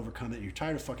you want to overcome it and you're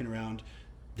tired of fucking around,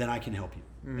 then I can help you.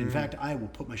 In fact, I will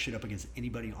put my shit up against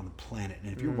anybody on the planet.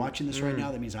 And if you're watching this right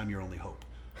now, that means I'm your only hope.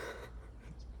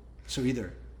 So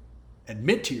either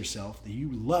admit to yourself that you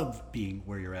love being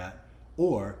where you're at,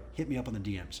 or hit me up on the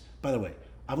DMs. By the way,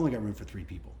 I've only got room for 3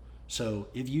 people. So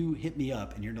if you hit me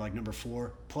up and you're like number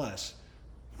 4 plus,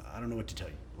 I don't know what to tell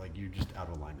you. Like, you're just out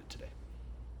of alignment today.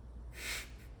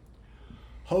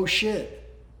 Oh shit.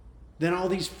 Then all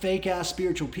these fake ass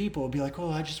spiritual people will be like,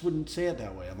 I just wouldn't say it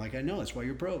that way. I'm like, I know, that's why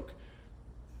you're broke.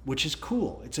 Which is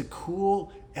cool. It's a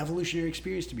cool evolutionary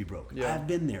experience to be broke. Yeah. I've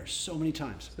been there so many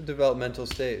times. It's a developmental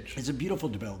stage. It's a beautiful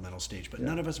developmental stage, but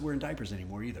none of us are wearing diapers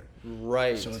anymore either.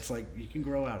 Right. So it's like, you can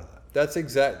grow out of that. That's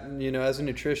exact. As a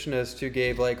nutritionist who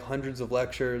gave like hundreds of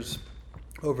lectures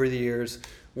over the years,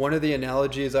 one of the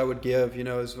analogies I would give,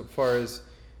 as far as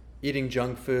eating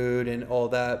junk food and all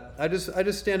that, I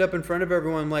just stand up in front of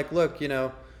everyone. I'm like, look,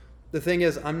 the thing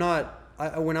is, I'm not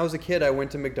when I was a kid, I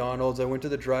went to McDonald's. I went to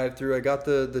the drive-thru. I got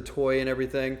the toy and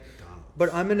everything.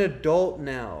 But I'm an adult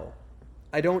now.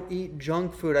 I don't eat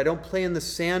junk food. I don't play in the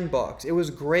sandbox. It was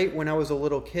great when I was a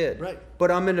little kid. Right. But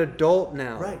I'm an adult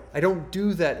now. Right. I don't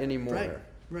do that anymore.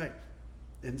 Right.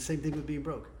 And the same thing with being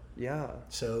broke. Yeah.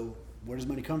 So where does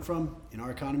money come from? In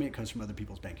our economy, it comes from other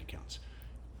people's bank accounts.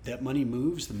 That money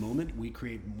moves the moment we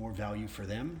create more value for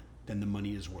them than the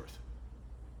money is worth.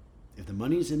 If the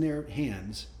money is in their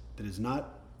hands that is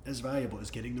not as valuable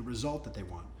as getting the result that they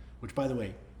want, which, by the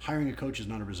way, hiring a coach is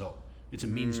not a result. It's a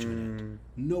means to an end.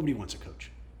 Nobody wants a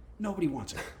coach. Nobody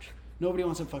wants a coach. Nobody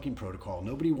wants a fucking protocol.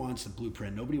 Nobody wants the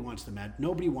blueprint. Nobody wants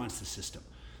nobody wants the system.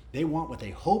 They want what they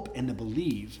hope and they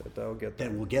believe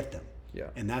that will get them. Yeah.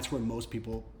 And that's where most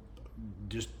people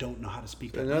just don't know how to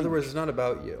speak that In language. other words, it's not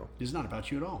about you. It's not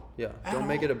about you at all. Yeah. At Don't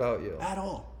make all. it about you. At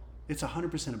all. It's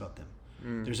 100% about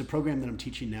them. There's a program that I'm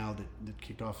teaching now that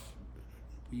kicked off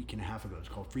a week and a half ago. It's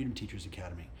called Freedom Teachers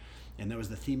Academy. And that was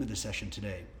the theme of the session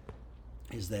today,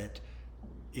 is that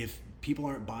if people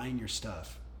aren't buying your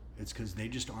stuff, it's because they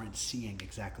just aren't seeing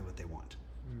exactly what they want.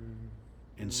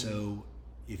 And so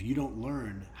if you don't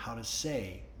learn how to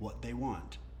say what they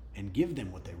want and give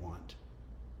them what they want,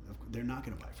 they're not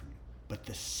going to buy from you. But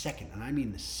the second, and I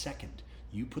mean the second,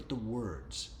 you put the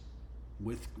words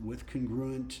with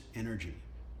congruent energy,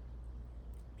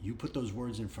 you put those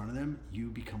words in front of them, you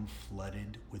become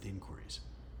flooded with inquiries.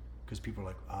 Because people are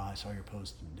like, I saw your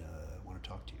post and I want to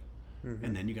talk to you.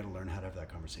 And then you got to learn how to have that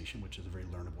conversation, which is a very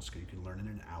learnable skill. You can learn in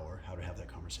an hour how to have that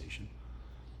conversation.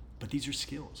 But these are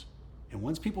skills. And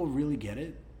once people really get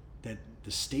it, that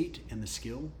the state and the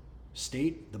skill,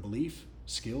 state, the belief,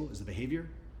 skill is the behavior,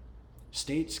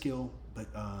 state, skill, but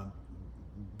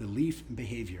belief and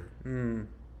behavior,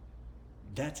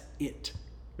 that's it.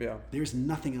 Yeah. There's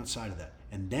nothing outside of that.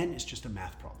 And then it's just a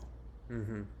math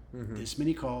problem. This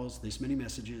many calls, this many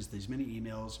messages, these many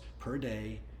emails per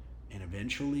day, and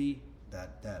eventually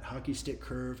that hockey stick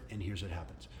curve, and here's what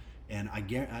happens. And I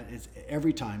guarantee it's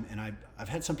every time, and I've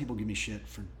had some people give me shit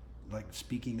for like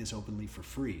speaking this openly for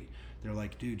free. They're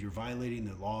like, dude, you're violating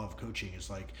the law of coaching. It's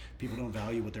like people don't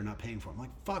value what they're not paying for. I'm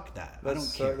like, fuck that. I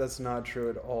don't care. That's not true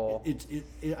at all.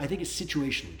 I think it's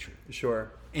situationally true.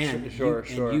 Sure. And sure.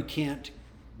 And you can't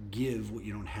give what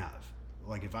you don't have.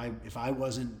 Like if I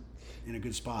wasn't in a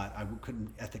good spot, I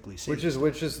couldn't ethically say.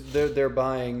 Which is they're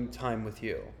buying time with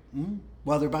you. Mm-hmm.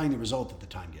 Well, they're buying the result that the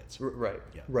time gets. Right.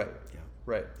 Yeah. Right. Yeah.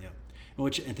 Right. Yeah.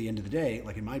 Which at the end of the day,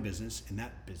 like in my business, in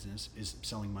that business, is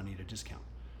selling money at a discount.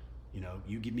 You know,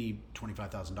 you give me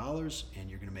 $25,000 and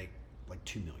you're going to make like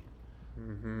 $2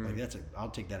 million. Like I'll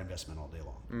take that investment all day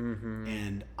long.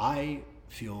 And I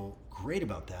feel great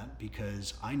about that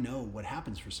because I know what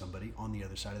happens for somebody on the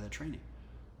other side of that training.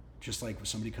 Just like when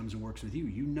somebody comes and works with you,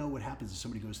 you know what happens if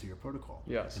somebody goes through your protocol.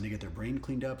 Yes. And they get their brain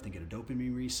cleaned up, they get a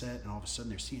dopamine reset, and all of a sudden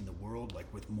they're seeing the world like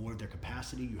with more of their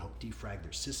capacity. You help defrag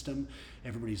their system.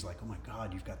 Everybody's like, oh my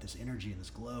God, you've got this energy and this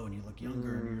glow, and you look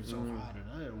younger, and you're so hot,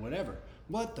 and whatever.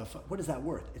 What the fuck? What is that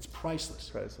worth? It's priceless.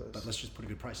 Priceless. But let's just put a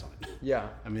good price on it. Yeah.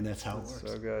 I mean, that's how it works.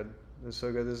 So good. It's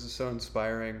so good. This is so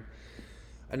inspiring.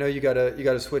 I know you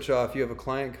gotta switch off. You have a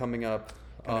client coming up.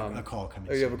 A call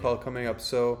coming. You have a call coming up.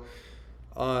 So,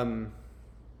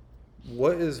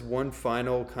 what is one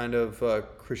final kind of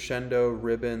crescendo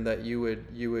ribbon that you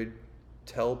would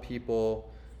tell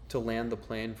people to land the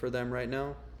plane for them right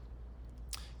now?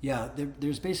 Yeah,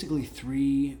 there's basically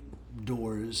 3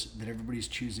 doors that everybody's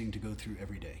choosing to go through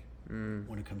every day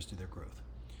when it comes to their growth.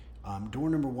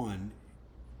 Door number 1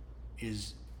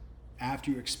 is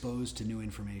after you're exposed to new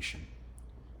information.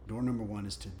 Door number 1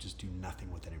 is to just do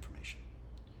nothing with that information.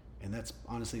 And that's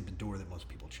honestly the door that most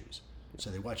people choose. So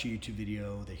they watch a YouTube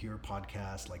video, they hear a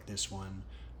podcast like this one,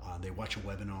 they watch a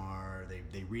webinar,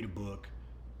 they read a book,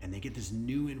 and they get this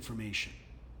new information.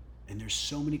 And there's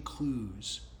so many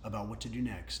clues about what to do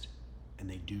next, and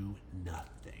they do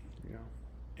nothing.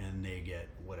 Yeah. And they get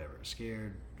whatever,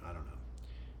 scared, I don't know.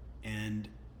 And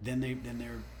then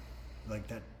they're like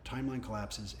that timeline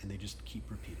collapses and they just keep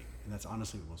repeating. And that's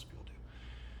honestly what most people do.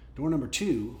 Door number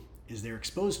 2 is they're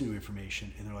exposed to new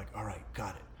information and they're like, all right,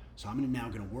 got it. So I'm now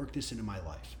going to work this into my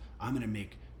life. I'm going to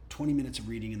make 20 minutes of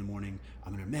reading in the morning.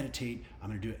 I'm going to meditate. I'm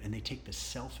going to do it. And they take the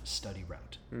self-study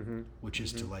route, which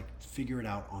is to like figure it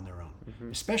out on their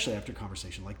own, especially after a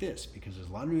conversation like this, because there's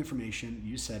a lot of new information.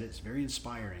 You said it's very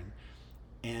inspiring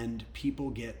and people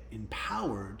get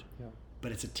empowered,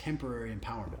 but it's a temporary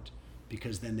empowerment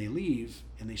because then they leave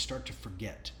and they start to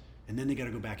forget and then they got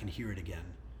to go back and hear it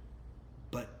again.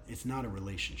 But it's not a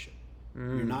relationship.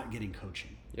 You're not getting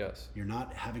coaching. Yes. You're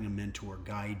not having a mentor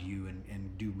guide you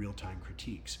and do real-time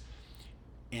critiques.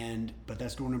 But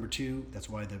that's door number 2. That's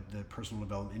why the personal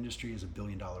development industry is $1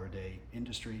 billion a day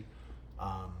industry.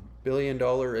 $1 billion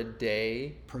a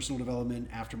day. Personal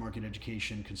development, aftermarket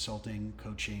education, consulting,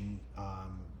 coaching,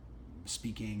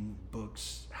 speaking,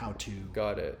 books, how to.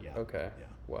 Got it. Yeah. Okay. Yeah.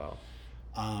 Wow.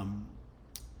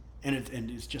 And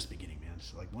it's just beginning, man.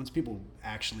 So like once people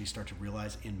actually start to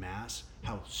realize in mass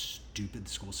how stupid the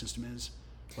school system is,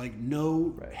 like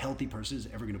no healthy person is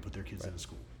ever going to put their kids in a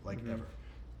school, like ever.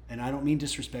 And I don't mean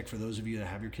disrespect for those of you that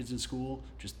have your kids in school.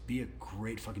 Just be a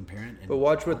great fucking parent. But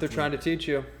watch what they're trying to teach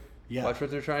you. Yeah. Watch what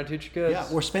they're trying to teach your kids.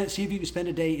 Yeah. Or see if you can spend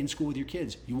a day in school with your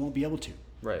kids. You won't be able to.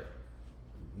 Right.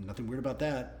 Nothing weird about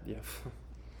that. Yeah.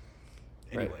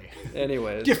 Anyway. Right.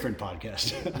 Anyways. Different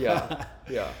podcast. Yeah.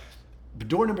 Yeah. But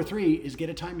door number 3 is get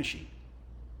a time machine.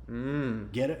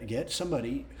 Mm. Get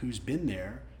somebody who's been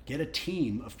there. Get a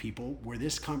team of people where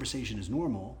this conversation is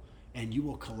normal, and you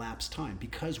will collapse time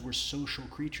because we're social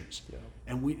creatures. Yeah.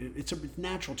 And it's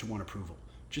natural to want approval.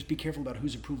 Just be careful about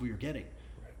whose approval you're getting.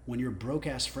 Right. When your broke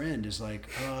ass friend is like,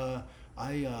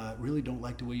 I really don't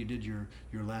like the way you did your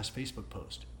last Facebook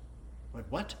post. Like,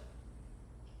 what?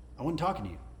 I wasn't talking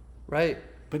to you. Right.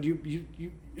 But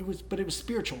it was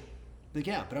spiritual. Like,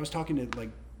 yeah, but I was talking to like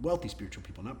wealthy spiritual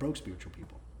people, not broke spiritual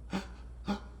people.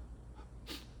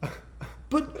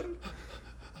 But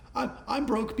I'm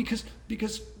broke because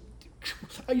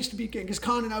I used to be Genghis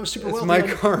Khan and I was super wealthy. My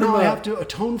karma. Now I have to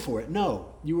atone for it.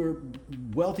 No, you were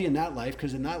wealthy in that life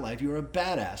because in that life you were a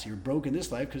badass. You're broke in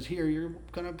this life because here you're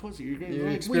kind of pussy. You're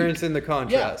like experiencing weak. the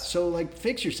contrast. Yeah, so like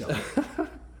fix yourself.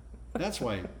 That's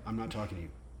why I'm not talking to you.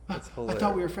 That's I hilarious.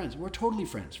 thought we were friends. We're totally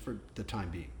friends for the time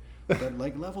being. But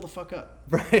like level the fuck up.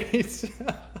 Right.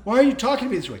 Why are you talking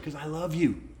to me this way? Because I love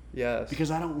you. Yes.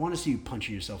 Because I don't want to see you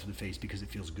punching yourself in the face because it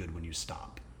feels good when you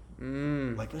stop.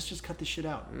 Like, let's just cut this shit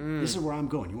out. This is where I'm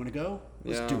going. You want to go?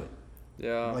 Let's do it.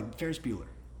 Yeah. Like Ferris Bueller.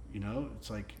 You know, it's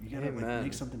like you gotta like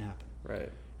make something happen. Right.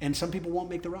 And some people won't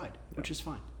make the ride, which is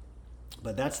fine.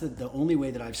 But that's the only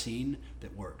way that I've seen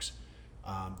that works.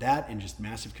 That and just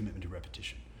massive commitment to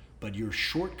repetition. But your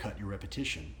shortcut, your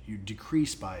repetition, you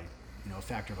decrease by a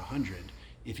factor of 100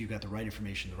 if you've got the right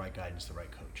information, the right guidance, the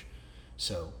right coach.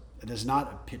 So it is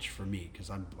not a pitch for me because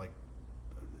I'm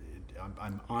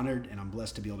honored and I'm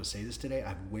blessed to be able to say this today. I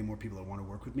have way more people that want to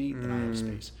work with me than I have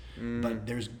space. But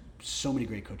there's so many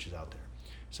great coaches out there.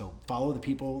 So follow the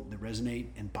people that resonate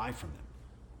and buy from them.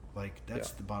 Like that's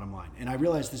the bottom line. And I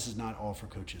realize this is not all for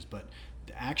coaches, but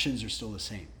the actions are still the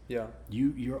same. Yeah.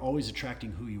 You're always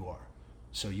attracting who you are.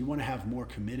 So you want to have more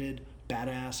committed,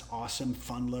 badass, awesome,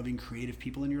 fun-loving, creative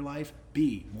people in your life.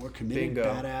 Be more committed, Bingo.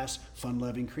 badass,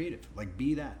 fun-loving, creative. Like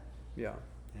be that. Yeah.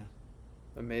 Yeah.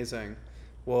 Amazing.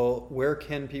 Well, where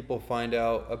can people find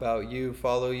out about you,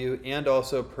 follow you, and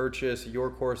also purchase your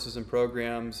courses and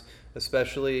programs,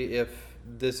 especially if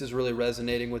this is really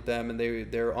resonating with them and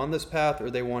they're on this path or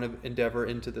they want to endeavor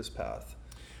into this path?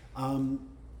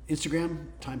 Instagram,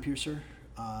 Time Piercer.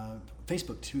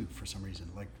 Facebook too, for some reason.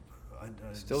 Like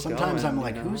Still sometimes going, I'm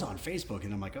like, who's on Facebook?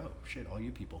 And I'm like, oh shit, all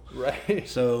you people. Right.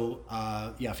 So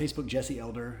Facebook, Jesse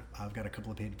Elder. I've got a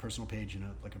couple of personal page,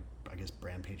 like I guess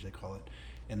brand page they call it.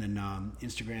 And then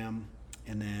Instagram,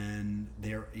 and then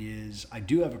I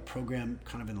do have a program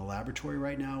kind of in the laboratory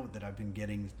right now that I've been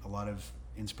getting a lot of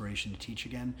inspiration to teach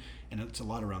again, and it's a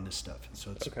lot around this stuff.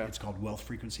 So it's called Wealth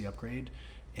Frequency Upgrade,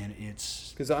 and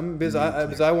it's because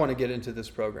I want to get into these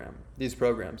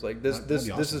programs like this.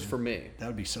 This is for me. That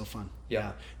would be so fun.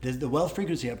 Yeah. The Wealth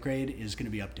Frequency Upgrade is going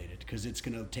to be updated because it's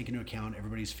going to take into account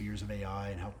everybody's fears of AI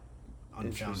and how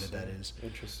unfounded that is.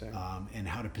 Interesting. And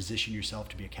how to position yourself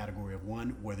to be a category of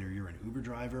one, whether you're an Uber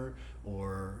driver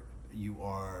or you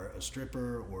are a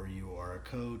stripper or you are a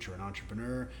coach or an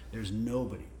entrepreneur. There's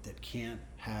nobody that can't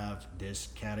have this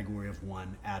category of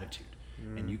one attitude.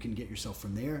 And you can get yourself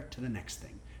from there to the next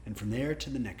thing, and from there to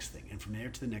the next thing, and from there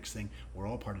to the next thing. We're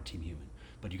all part of Team Human.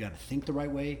 But you got to think the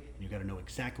right way, and you got to know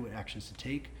exactly what actions to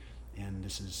take. And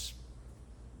this is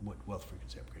what Wealth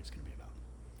Frequency Upgrade is going to be about.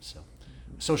 So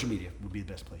social media would be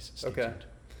the best place. Stay tuned.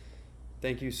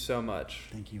 Thank you so much.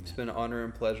 Thank you, man. It's been an honor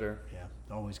and pleasure. Yeah,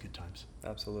 always good times.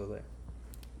 Absolutely.